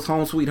here goes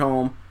Home Sweet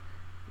Home,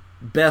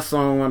 best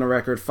song on the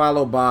record,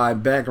 followed by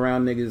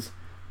Background Niggas,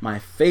 my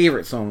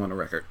favorite song on the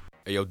record.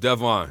 Hey, yo,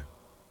 Devon.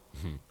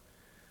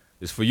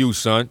 It's for you,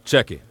 son.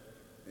 Check it.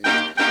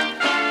 Yeah.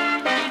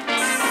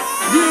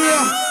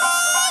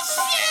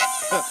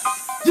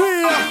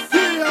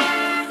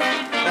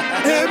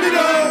 Hear me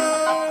now.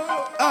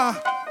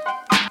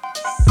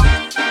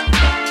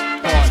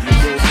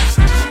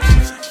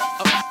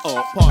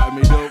 Pardon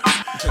me, dude.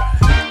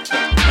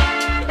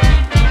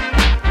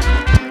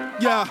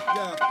 Yeah.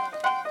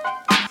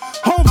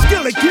 Home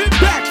skillet, get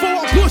back before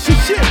I push your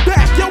shit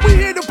back. Yo, we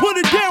here to put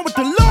it down with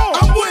the law.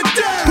 I'm with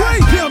that.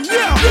 Blaze him,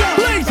 yeah.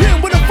 Blaze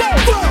him with a phone.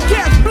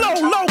 Gas blow,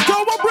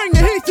 loco. I bring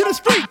the heat to the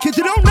street. Kids,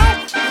 you don't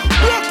know?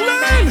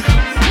 Brooklyn,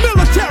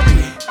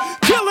 military,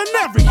 killing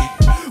every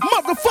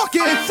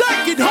motherfucker in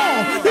second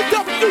home. The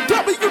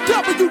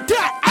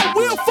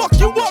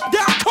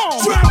www.IWillFuckYouUp.com.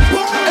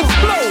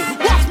 Explode,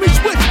 watch me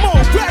switch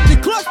mode. Grab the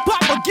clutch,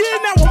 pop again.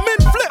 Now I'm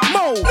in flip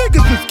mode.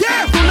 Niggas is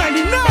gas on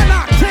 99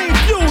 octane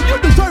fuel. You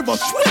deserve a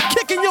swift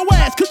kick in your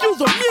ass, cause you's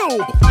a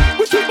mule.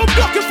 We keep them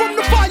ducking from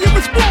the fire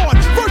and spawn.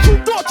 First you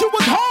thought you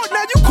was hard,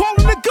 now you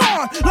calling the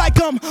guard. Like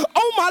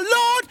oh my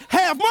lord,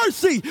 have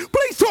mercy.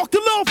 Please talk to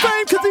Lil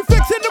Fame, cause he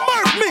fixing to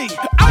murk me.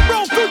 I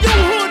roll through your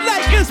hood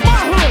like it's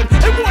my hood,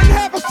 and wouldn't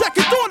have a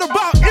second thought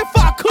about if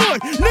I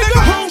could.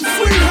 Nigga, home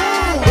sweet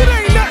home. It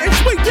ain't nothing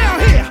sweet down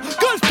here.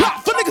 Guns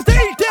pop for niggas to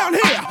eat down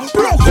here.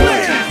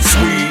 Brooklyn,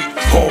 sweet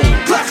home.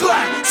 clack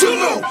clack,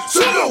 salute,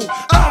 salute.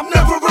 I'm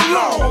never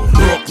alone.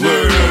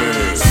 Brooklyn,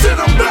 Send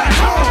them back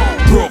home.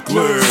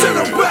 Brooklyn, Send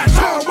them back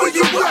home. Where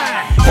you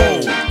at?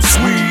 home,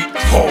 sweet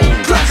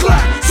home. Clack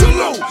clack,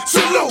 salute,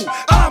 salute.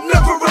 I'm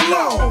never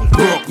alone.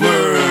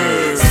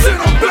 Brooklyn, Send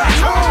them back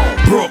home.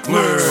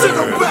 Brooklyn, Send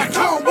them back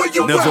home. Where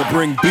you Never at?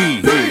 bring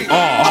B, B,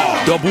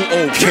 R, double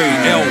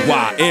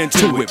O-K-L-Y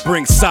into it.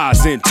 Bring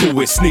size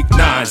into it, sneak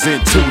nines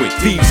into it.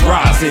 Thieves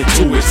rise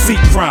into it, see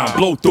crime,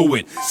 blow through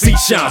it. See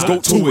shines, go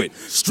to it.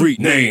 Street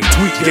name,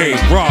 tweet game,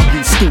 rob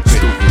you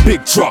stupid.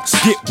 Big trucks,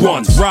 get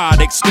ones,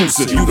 ride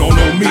exclusive. You don't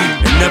know me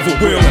and never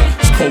will.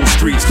 It's cold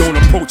streets, don't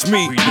approach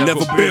me,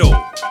 never build.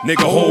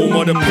 Nigga, home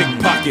of the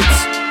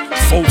pickpockets.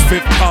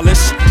 05th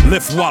polish,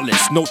 lift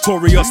Wallace,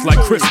 notorious like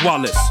Chris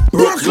Wallace.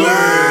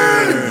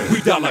 Brooklyn!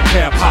 We dollar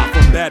cab hop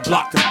from bad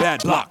block to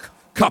bad block.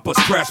 Coppers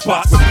crash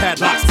spots with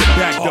padlocks that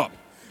bagged up.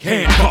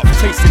 Handcuffs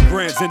chasing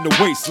grands in the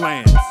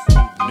wastelands.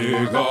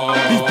 Nigga.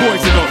 These boys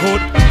in the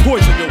hood,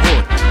 poison your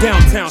hood.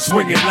 Downtown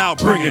swinging loud,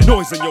 bringing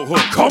noise in your hood.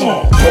 Come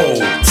on.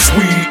 Home,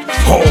 sweet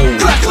home.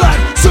 Clack,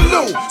 clack,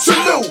 salute,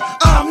 salute,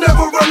 I'm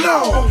never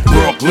alone.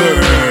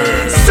 Brooklyn.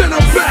 Send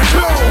 'em back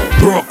home.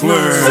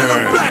 Brooklyn. Send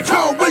 'em back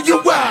home, where you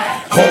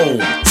at?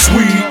 Home,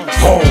 sweet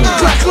home.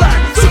 Clack, clack,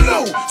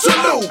 salute,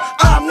 salute,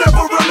 I'm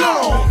never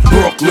alone.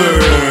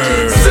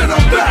 Brooklyn. Send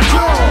 'em back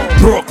home.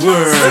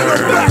 Brooklyn. Send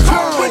 'em back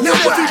home, where you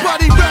at? Now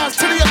everybody bounce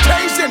to the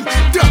occasion.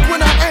 Duck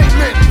when I'm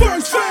aiming.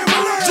 First family.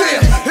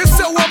 Yeah, it's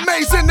so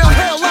amazing the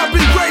hell I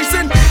be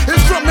raising.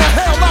 It's from the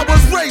hell I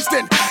was raised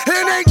in.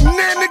 It ain't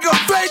that nigga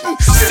fading.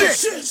 Shit.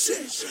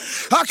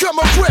 I come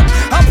equipped.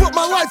 I put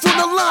my life on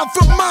the line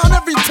for mine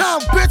every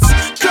time, bitch.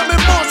 Come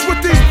and march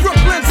with these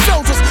Brooklyn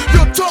soldiers.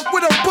 You'll talk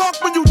with a bunk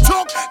when you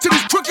talk to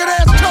these crooked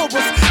ass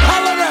cobras.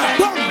 Holla that.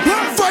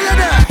 Fire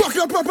that. Buck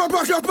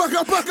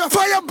up.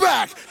 Fire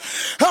back.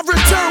 I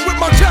return with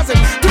my cousin.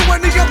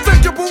 Doing the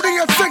unthinkable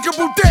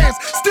dance.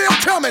 Still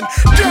coming,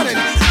 gunning.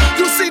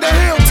 You see the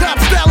hilltop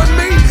styling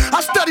me.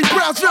 I study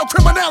Brownsville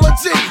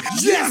criminality.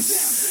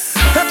 Yes.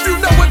 If you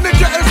know a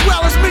nigga as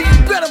well as me, you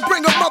better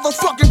bring a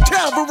motherfucking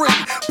cavalry.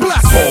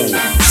 Bless. Home,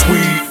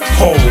 sweet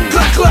home.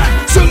 Clack,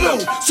 clack,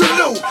 salute,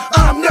 salute,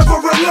 I'm never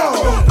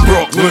alone.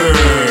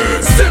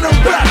 Brooklyn. Send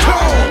 'em back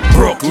home.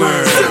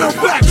 Brooklyn. Send 'em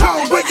back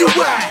home, where you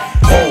at?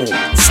 Home,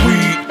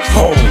 sweet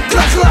home.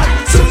 Clack, clack,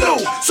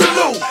 salute,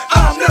 salute,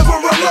 I'm never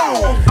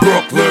alone.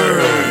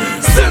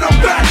 Brooklyn. Send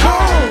 'em back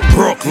home.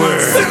 Brooklyn.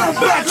 Send 'em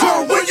back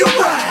home, where you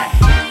at?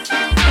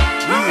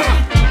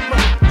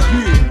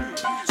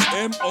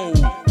 M.O.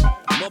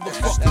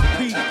 motherfucking P.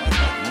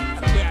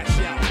 Bash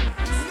out.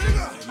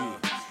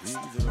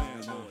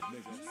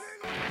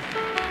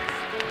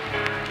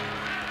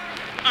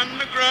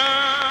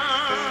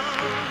 Underground,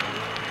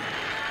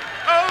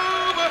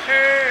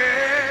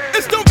 overhead.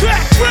 It's the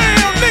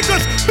background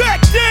niggas, back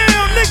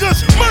down niggas,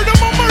 murder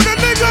my murder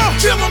nigga.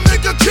 Kill 'em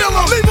nigga, kill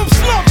 'em, leave 'em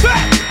slump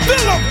back,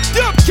 fill 'em,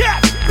 dump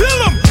cats,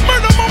 bill 'em,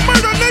 murder my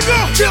murder nigga.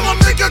 Kill 'em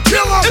nigga,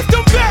 kill 'em. It's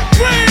the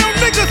background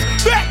niggas,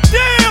 back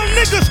down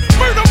niggas,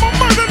 murder my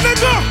murder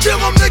nigga.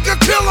 Kill 'em nigga,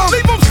 kill 'em,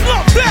 leave 'em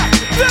slump back,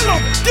 fill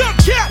 'em, dump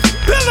cats,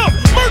 bill 'em,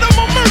 murder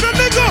my murder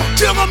nigga.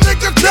 Kill 'em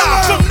nigga, kill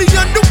 'em. From the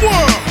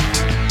underworld.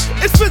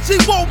 It's Fitzy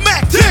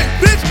Womack 10,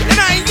 bitch, and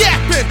I ain't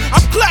yapping.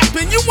 I'm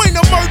clapping, you ain't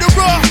a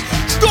murderer.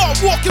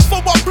 Start walking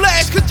for my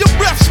blast, cause your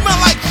breath smell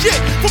like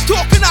shit from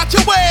talking out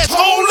your ass.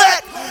 Hold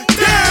that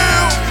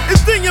down.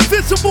 It's the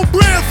invisible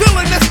brand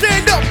villain that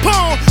stand up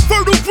on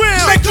fertile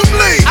ground. Make them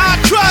leave.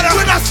 I try to.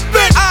 When I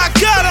spit, I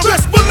got 'em.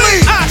 Best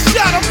believe. I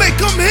shot 'em, make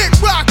 'em hit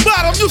rock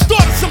bottom. You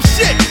started some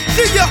shit.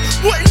 See ya,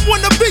 wouldn't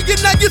wanna be you,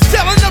 now you're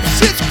selling up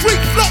shit.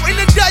 Street floating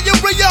and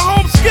diarrhea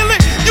home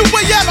skillet. You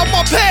way out on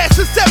my pass.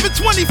 It's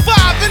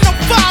 7:25 and I'm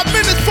 5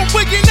 minutes from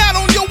wigging out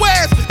on your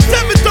ass.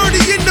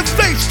 7:30 in the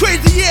face,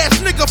 crazy ass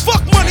nigga.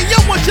 Fuck money,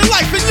 I want your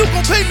life and you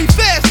gon' pay me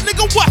fast.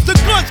 Nigga, watch the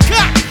guns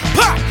cock,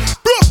 pop.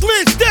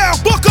 Brooklyn style,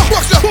 bucker.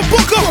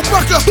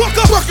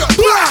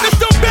 It's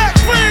the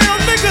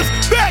background niggas,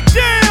 back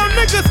down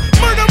niggas.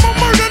 Murder my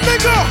murder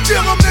nigga.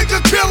 Kill 'em nigga,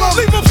 kill 'em.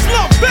 Leave 'em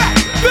slump back,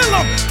 fill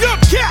 'em,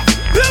 dump cats,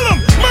 bill 'em.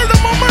 Murder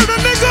my murder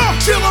nigga.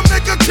 Kill 'em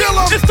nigga, kill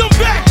 'em. It's the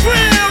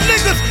background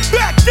niggas,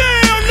 back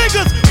down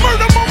niggas.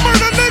 Murder my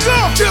murder nigga.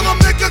 Kill 'em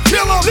nigga,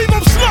 kill 'em. Leave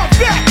 'em slump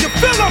back, you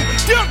fill 'em,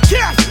 dump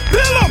cats,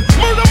 bill 'em.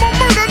 Murder my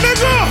murder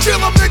nigga.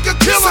 Kill 'em nigga,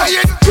 kill 'em. Say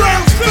it,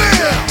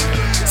 Brownsville.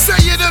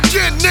 Say it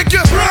again,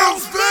 nigga.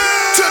 Brownsville.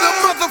 To the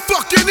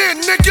motherfucking end,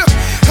 nigga.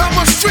 I'm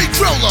a street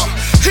roller,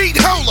 heat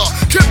holder,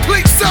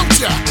 complete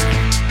soldier.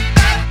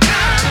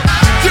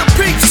 Your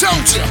peak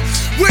soldier.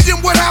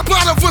 William would hop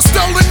out of a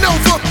stolen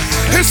Nova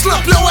and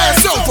slump your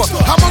ass over.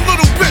 I'm a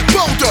little bit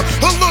bolder,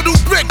 a little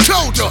bit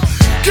colder.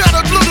 Got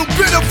a little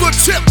bit of a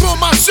chip on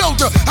my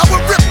shoulder. I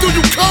would rip through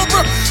you,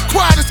 Cobra.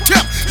 Quiet as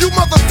kept. You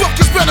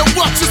motherfuckers better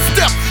watch your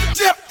step.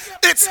 Yep.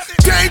 It's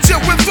danger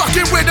when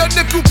fucking with a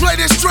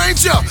nickel-plated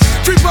stranger.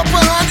 Creep up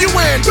behind you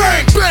and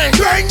bang, bang,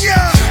 bang,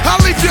 yeah. I'll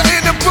leave your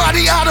inner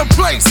body out of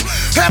place.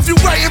 Have you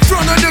right in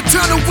front of the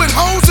tunnel with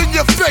holes in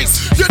your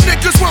face. Your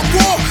niggas want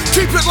war,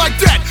 keep it like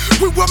that.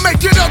 We will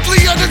make it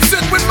uglier than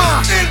sin when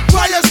my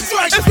empire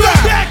strikes back. It's the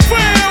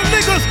background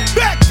niggas,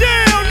 back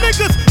down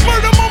niggas.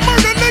 Murder my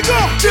murder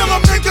nigga. Kill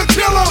 'em nigga,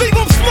 kill 'em. Leave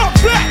 'em slump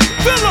back,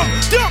 fill 'em,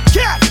 dump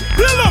cats,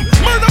 bill 'em.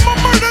 Murder my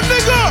murder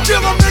nigga.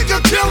 Kill 'em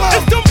nigga, kill 'em.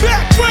 It's the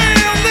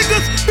background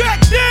niggas, back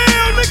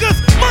down niggas.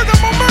 Murder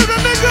my murder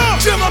nigga.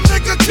 Kill 'em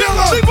nigga, kill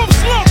 'em. Leave 'em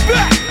slump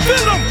back,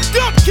 fill 'em,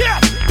 dump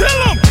cats,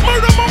 bill 'em.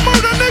 Murder my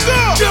murder nigga.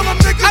 Kill 'em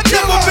nigga,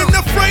 kill 'em. I never been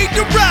afraid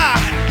to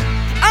ride.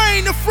 I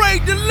ain't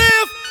afraid to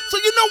live. So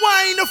you know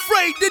I ain't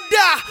afraid to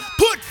die.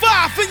 Put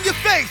 5 in your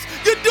face.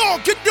 Your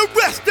dog get the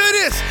rest of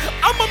this.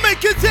 I'ma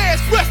make his ass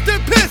rest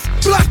in piss.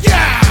 Black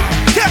out.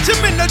 Catch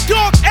him in the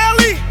dark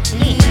alley.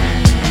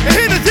 And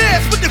hit his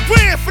ass with the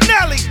grand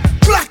finale.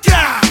 Black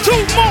out.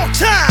 2 more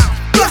times.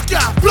 Black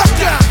out.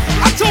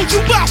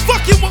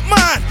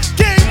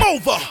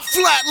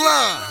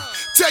 flatline.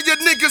 Tell your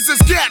niggas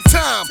it's gat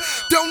time.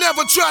 Don't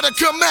ever try to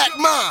come at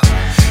mine.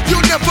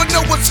 You'll never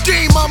know what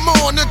scheme I'm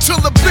on until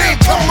the beam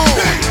come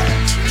on.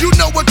 You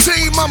know what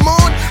team I'm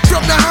on?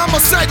 From the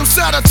homicidal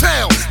side of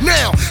town.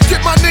 Now,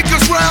 get my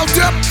niggas riled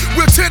up,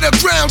 we'll tear the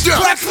ground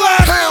up.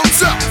 Pounds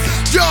up,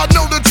 y'all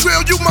know the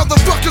drill. You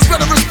motherfuckers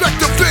better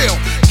respect the bill.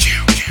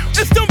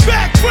 It's them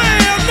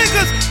background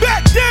niggas,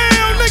 back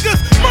down niggas.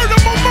 Murder,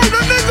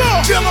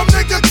 nigga. Kill 'em,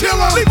 nigga,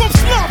 kill 'em. Leave 'em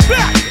slump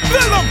back,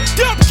 fill 'em,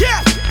 dump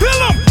cap,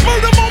 fill 'em.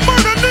 Murder,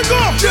 nigga.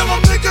 Kill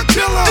 'em, nigga,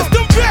 kill 'em. It's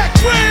them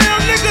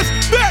background niggas,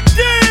 back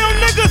down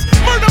niggas.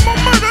 Murder,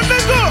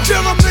 nigga.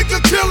 Kill 'em, nigga,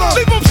 kill 'em.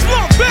 Leave 'em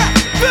slump back,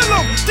 fill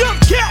 'em, dump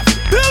cap,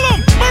 fill 'em.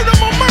 Murder,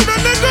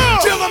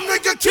 nigga. Kill 'em,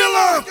 nigga, kill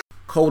 'em.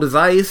 Cold as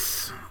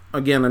Ice.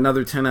 Again,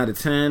 another 10 out of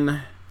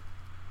 10.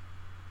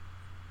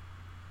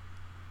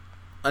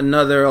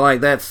 Another,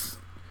 like, that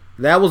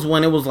was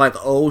when it was like,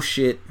 oh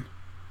shit,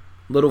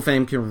 Little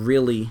Fame can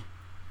really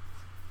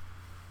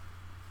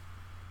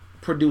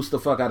produce the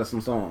fuck out of some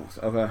songs,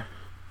 okay?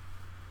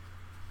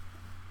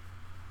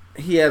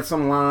 He had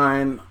some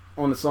line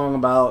on the song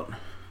about,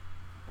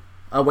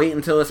 I wait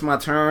until it's my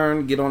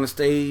turn, get on the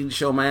stage,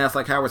 show my ass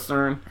like Howard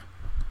Stern.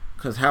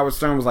 Because Howard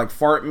Stern was like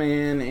Fart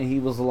Man, and he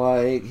was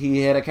like,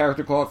 he had a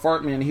character called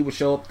Fart Man, and he would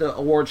show up to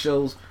award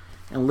shows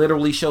and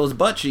literally show his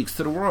butt cheeks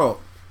to the world.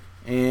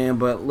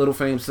 But Little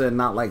Fame said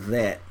not like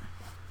that.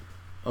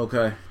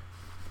 Okay.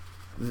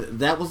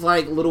 That was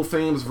like Little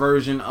Fame's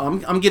version.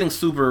 I'm getting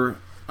super,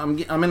 I'm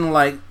in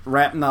like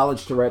rap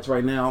knowledge Tourette's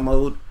right now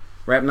mode.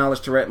 Rap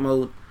knowledge Tourette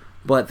mode.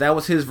 But that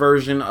was his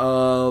version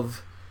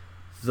of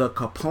the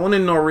Capone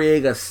and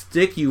Noriega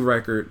Stick You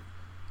record,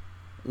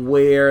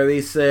 where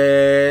they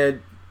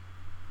said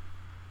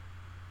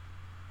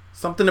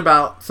something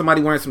about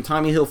somebody wearing some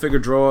Tommy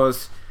Hilfiger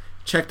drawers,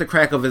 check the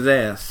crack of his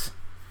ass.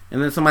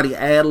 And then somebody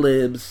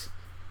ad-libs,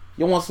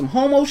 you want some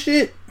homo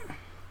shit?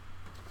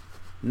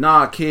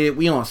 Nah, kid,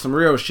 we on some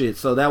real shit.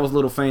 So that was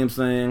Little Fame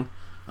saying,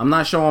 I'm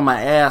not showing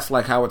my ass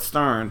like Howard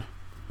Stern.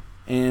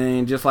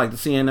 And just like the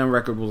CNN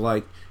record was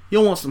like,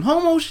 you want some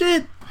homo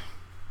shit?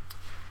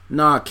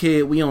 Nah,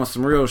 kid, we on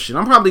some real shit.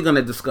 I'm probably going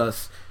to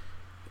discuss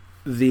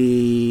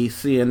the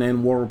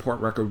CNN War Report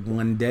record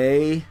one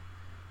day,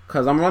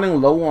 because I'm running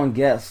low on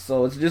guests,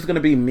 so it's just going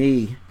to be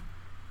me.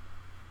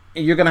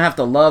 And you're going to have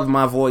to love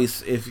my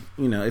voice if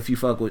you're going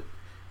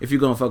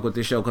to fuck with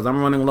this show, because I'm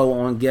running low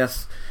on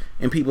guests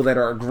and people that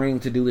are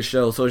agreeing to do the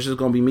show. So it's just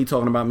going to be me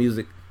talking about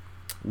music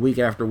week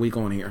after week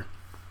on here.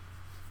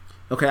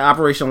 Okay,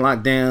 Operation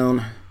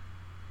Lockdown.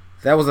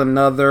 That was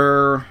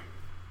another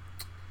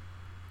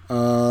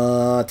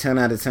 10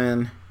 out of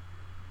 10.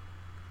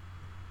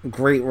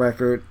 Great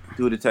record.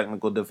 Due to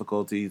technical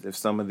difficulties, if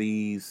some of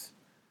these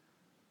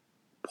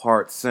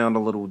parts sound a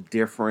little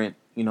different,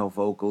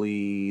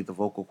 vocally, the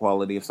vocal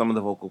quality, if some of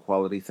the vocal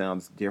quality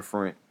sounds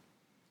different,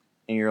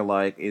 and you're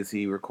like, is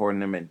he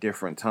recording them at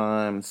different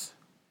times?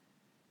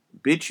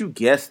 Bitch, you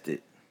guessed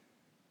it.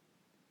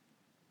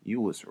 You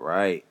was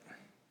right.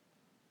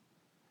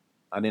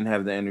 I didn't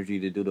have the energy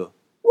to do the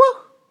woo.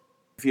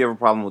 If you have a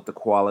problem with the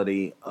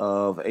quality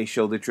of a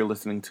show that you're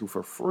listening to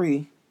for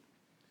free,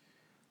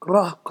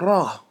 fuck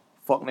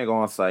nigga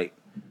on site.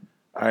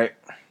 Alright.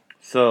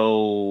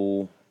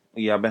 So,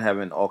 yeah, I've been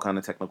having all kind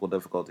of technical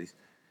difficulties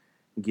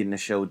getting the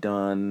show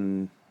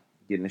done,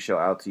 getting the show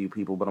out to you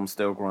people, but I'm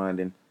still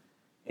grinding,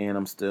 and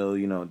I'm still,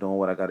 doing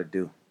what I gotta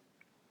do.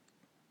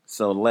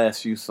 So the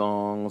last few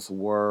songs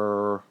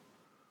were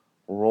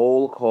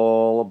Roll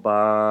Call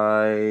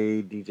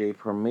by DJ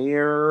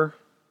Premier.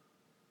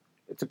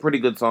 It's a pretty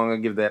good song. I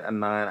give that a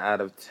 9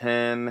 out of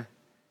 10.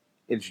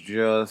 It's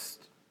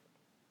just,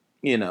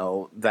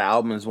 the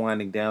album is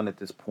winding down at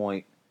this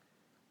point.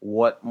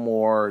 What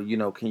more,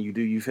 can you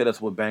do? You've hit us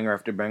with banger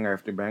after banger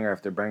after banger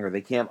after banger. They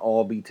can't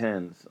all be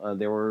 10s.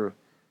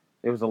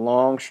 There was a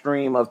long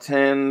stream of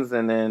 10s,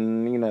 and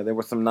then, there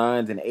were some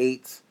 9s and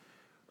 8s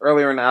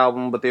earlier in the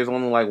album, but there's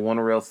only like one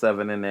real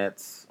 7, and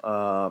that's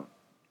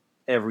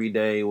Every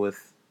Day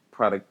with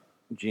Product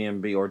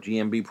GMB, or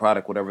GMB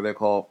Product, whatever they're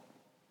called.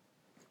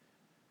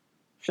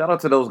 Shout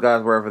out to those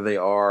guys wherever they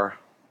are.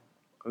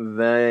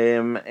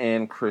 Them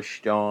and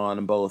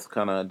Christian both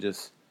kind of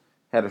just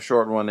had a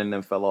short run and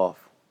then fell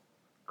off.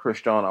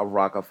 Christian of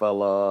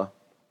Rockefeller,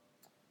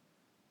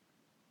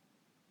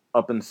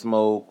 Up in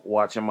Smoke,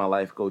 Watching My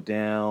Life Go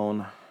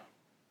Down.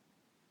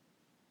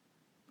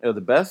 The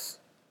best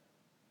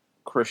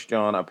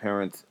Christian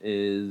appearance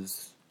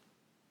is,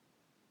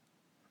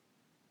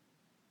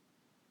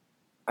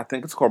 I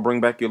think it's called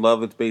Bring Back Your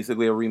Love. It's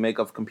basically a remake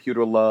of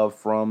Computer Love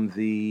from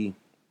the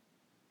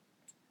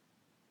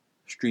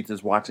Streets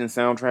is Watching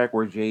soundtrack,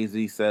 where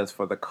Jay-Z says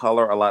for the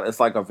color a lot. It's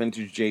like a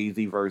vintage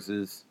Jay-Z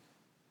verses.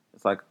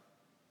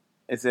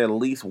 It's at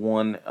least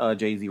one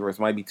Jay-Z verse.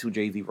 Might be 2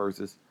 Jay-Z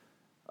verses.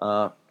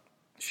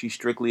 She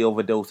strictly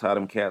overdosed how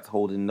them cats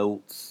holding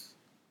notes.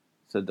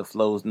 Said the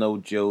flow's no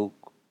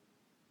joke.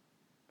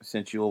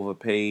 Since you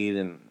overpaid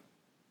and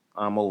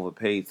I'm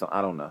overpaid, so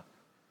I don't know.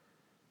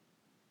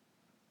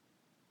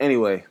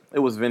 Anyway, it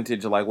was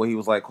vintage, like what he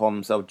was like calling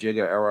himself Jigga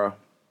era.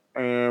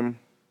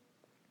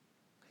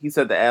 he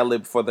said the ad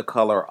lib for The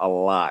Color a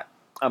lot.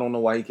 I don't know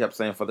why he kept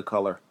saying For the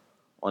Color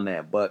on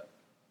that, but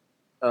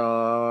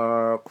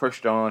Chris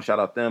John, shout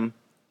out them.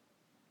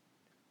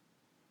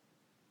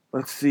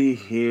 Let's see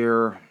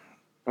here.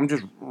 I'm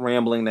just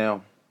rambling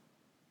now.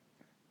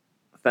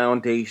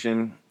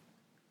 Foundation,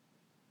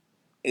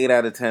 8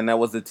 out of 10. That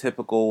was the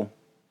typical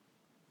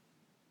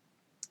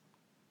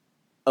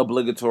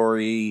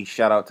obligatory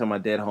shout out to my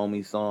dead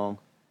homie song.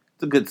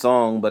 It's a good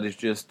song, but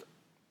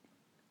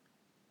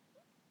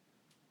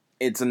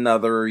it's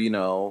another,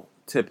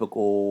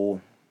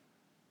 typical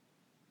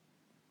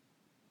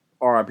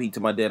RIP to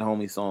my dead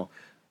homie song.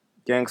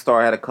 Gang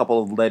Starr had a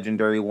couple of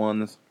legendary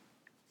ones.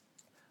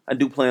 I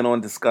do plan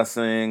on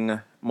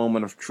discussing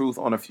Moment of Truth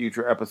on a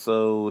future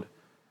episode.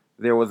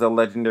 There was a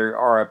legendary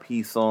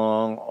RIP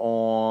song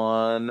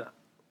on,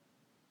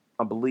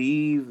 I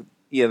believe,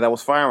 that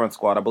was Firing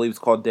Squad. I believe it's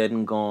called Dead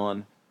and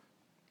Gone.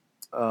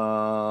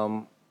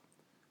 I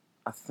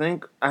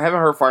think, I haven't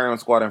heard Firing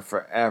Squad in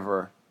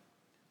forever,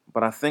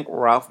 but I think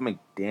Ralph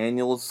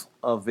McDaniels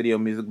of Video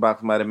Music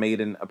Box might have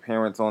made an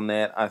appearance on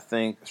that. I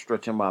think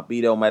Stretchin'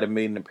 Bobbito might have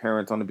made an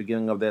appearance on the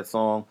beginning of that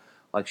song,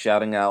 like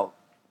shouting out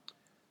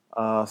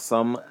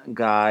some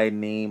guy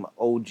named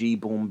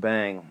OG Boom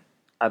Bang.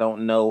 I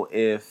don't know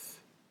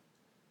if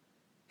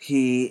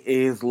he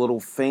is Little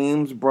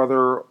Fame's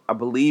brother. I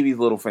believe he's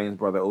Little Fame's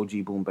brother,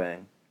 OG Boom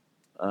Bang.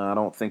 I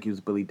don't think he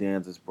was Billy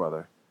Danz's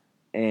brother.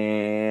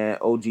 And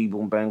OG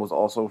Boom Bang was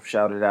also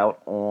shouted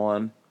out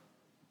on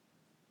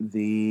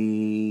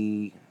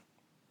the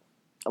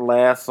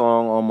last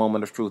song on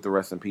Moment of Truth, the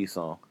Rest in Peace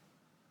song.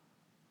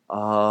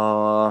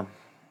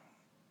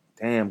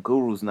 Damn,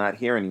 Guru's not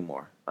here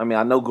anymore. I mean,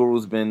 I know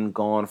Guru's been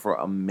gone for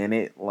a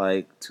minute,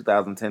 like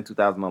 2010,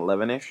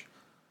 2011-ish.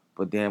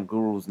 But damn,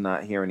 Guru's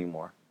not here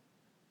anymore.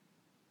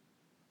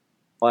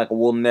 Like,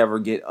 we'll never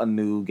get a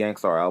new Gang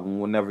Starr album.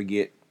 We'll never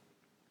get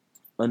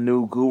a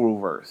new Guru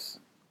verse.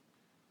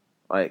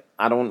 Like,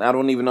 I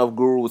don't even know if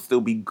Guru would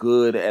still be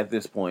good at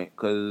this point,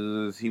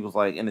 because he was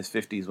like in his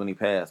 50s when he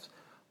passed.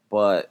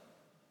 But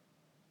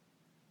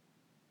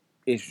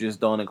it's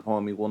just dawning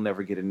upon me, we'll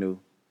never get a new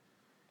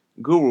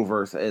Guru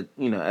verse as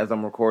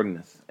I'm recording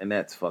this, and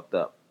that's fucked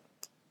up.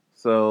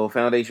 So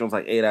Foundation was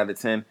like 8 out of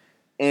 10.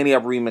 Annie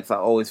Up remix, I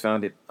always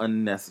found it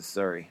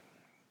unnecessary.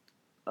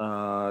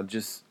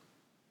 Just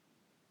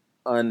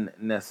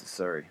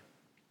unnecessary.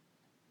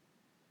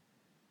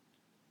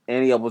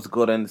 Annie Up was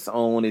good on its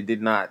own. It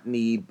did not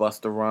need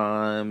Busta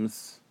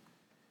Rhymes.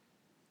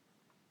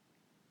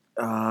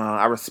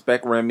 I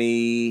respect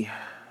Remy.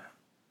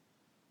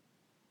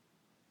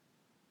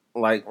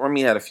 Like,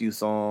 Remy had a few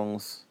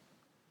songs.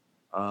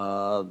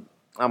 I'm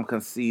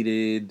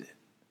Conceited.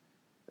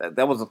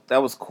 That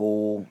was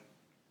cool.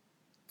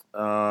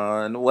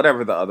 And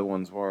whatever the other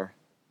ones were.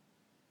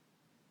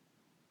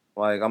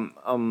 Like,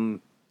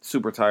 I'm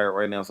super tired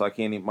right now, so I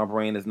can't even, my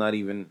brain is not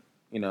even,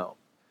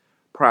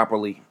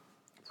 properly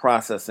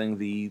processing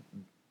the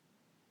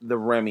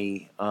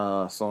Remy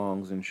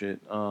songs and shit.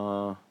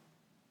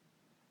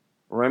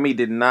 Remy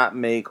did not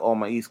make All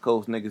My East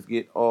Coast Niggas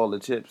Get All the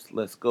Chips.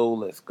 Let's go,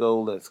 let's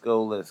go, let's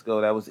go, let's go.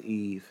 That was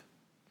Eve.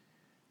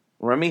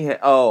 Remy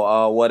had,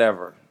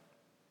 whatever.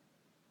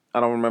 I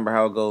don't remember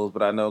how it goes,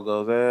 but I know it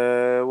goes,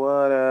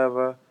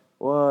 whatever,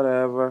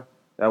 whatever.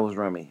 That was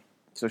Remy.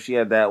 So she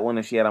had that one,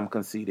 and she had I'm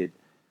Conceited.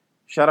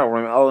 Shout out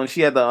Remy. Oh, and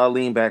she had the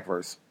Lean Back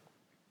verse.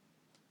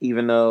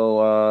 Even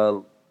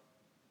though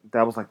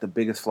that was like the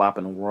biggest flop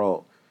in the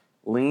world.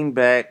 Lean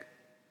Back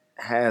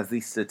has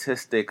the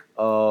statistic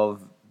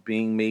of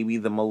being maybe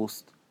the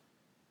most,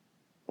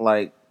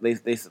 like, they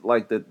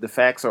like the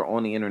facts are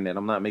on the internet.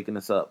 I'm not making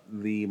this up.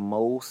 The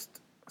most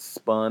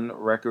spun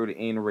record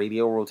in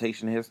radio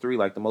rotation history,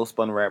 like the most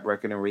spun rap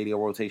record in radio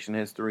rotation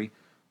history,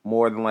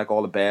 more than like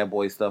all the Bad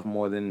Boy stuff,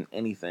 more than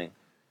anything.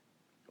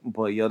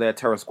 But yo, that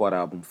Terror Squad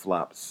album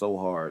flopped so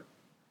hard.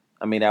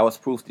 I mean, that was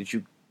proof that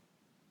you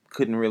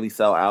couldn't really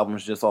sell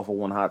albums just off of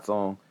one hot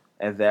song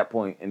at that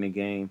point in the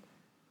game.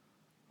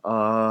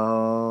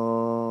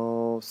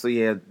 So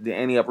yeah, the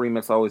Annie Up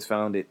remix, I always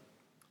found it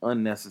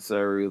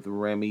unnecessary with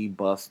Remy,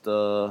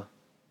 Busta,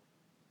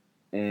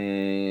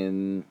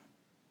 and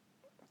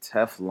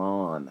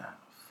Teflon.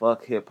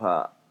 Fuck hip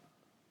hop.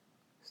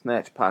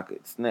 Snatch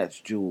Pocket,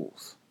 Snatch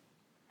Jewels.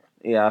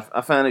 Yeah,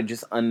 I found it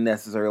just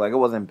unnecessary. Like, it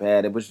wasn't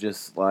bad. It was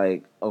just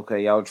like,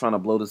 okay, y'all were trying to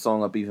blow the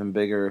song up even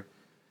bigger.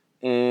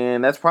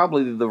 And that's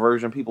probably the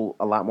version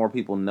a lot more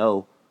people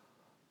know.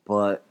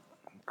 But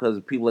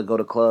because people that go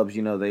to clubs,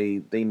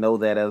 they know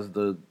that as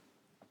the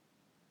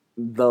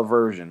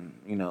version.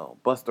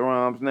 Busta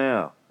Rhymes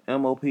now,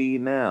 MOP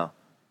now.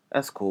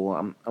 That's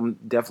cool. I'm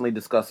definitely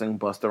discussing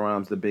Busta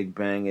Rhymes, The Big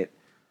Bang at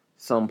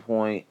some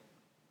point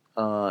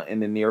in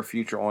the near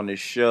future on this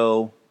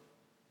show.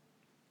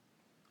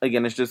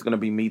 Again, it's just going to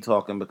be me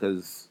talking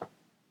because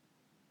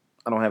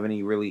I don't have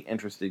any really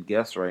interested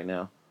guests right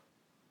now.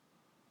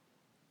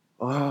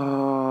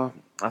 I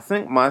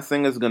think my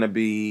thing is going to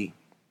be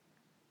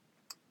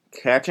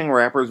catching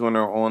rappers when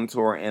they're on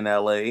tour in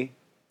LA.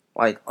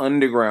 Like,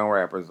 underground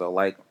rappers, though.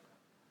 Like,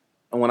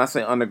 and when I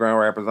say underground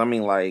rappers, I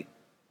mean, like,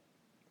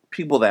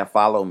 people that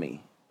follow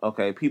me.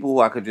 Okay, people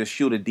who I could just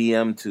shoot a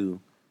DM to,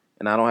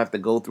 and I don't have to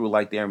go through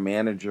like their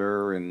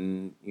manager,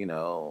 and I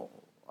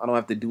don't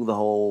have to do the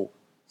whole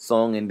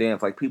song and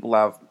dance. Like people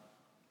I've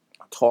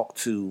talked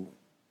to,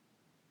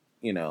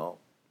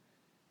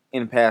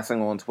 in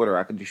passing on Twitter,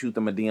 I could just shoot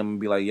them a DM and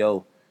be like,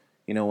 yo,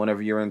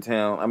 whenever you're in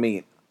town. I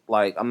mean,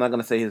 like, I'm not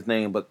going to say his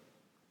name, but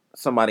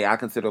somebody I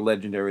consider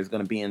legendary is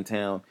going to be in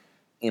town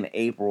in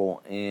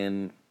April,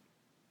 and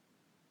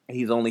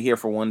he's only here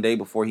for one day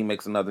before he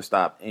makes another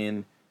stop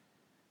in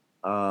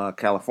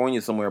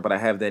California somewhere, but I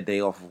have that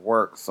day off of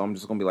work, so I'm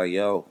just going to be like,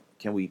 yo,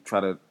 can we try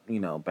to,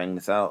 bang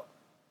this out?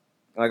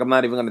 Like, I'm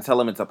not even going to tell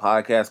them it's a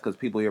podcast, because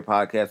people hear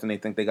podcasts and they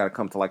think they got to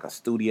come to, like, a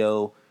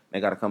studio, they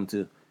got to come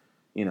to,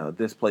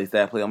 this place,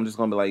 that place. I'm just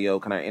going to be like, yo,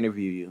 can I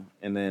interview you?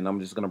 And then I'm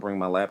just going to bring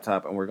my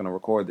laptop and we're going to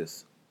record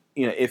this,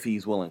 if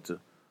he's willing to,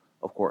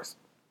 of course.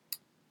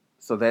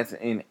 So that's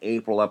in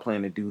April. I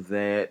plan to do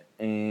that,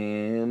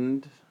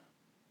 and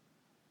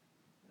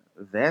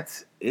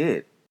that's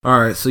it. All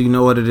right, so you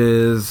know what it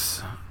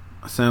is.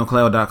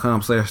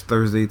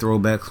 SoundCloud.com/Thursday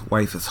Throwbacks.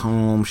 Wife is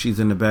home. She's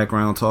in the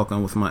background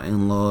talking with my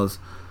in-laws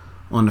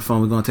on the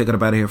phone. We're going to take it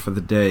up out of here for the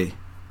day.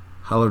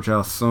 Holler at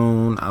y'all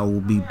soon. I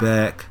will be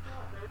back.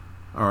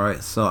 All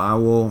right, so I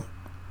will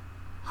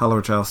holler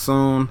at y'all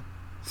soon.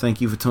 Thank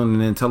you for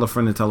tuning in. Tell a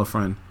friend to tell a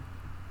friend.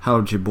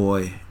 Holler at your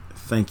boy.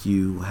 Thank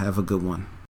you. Have a good one.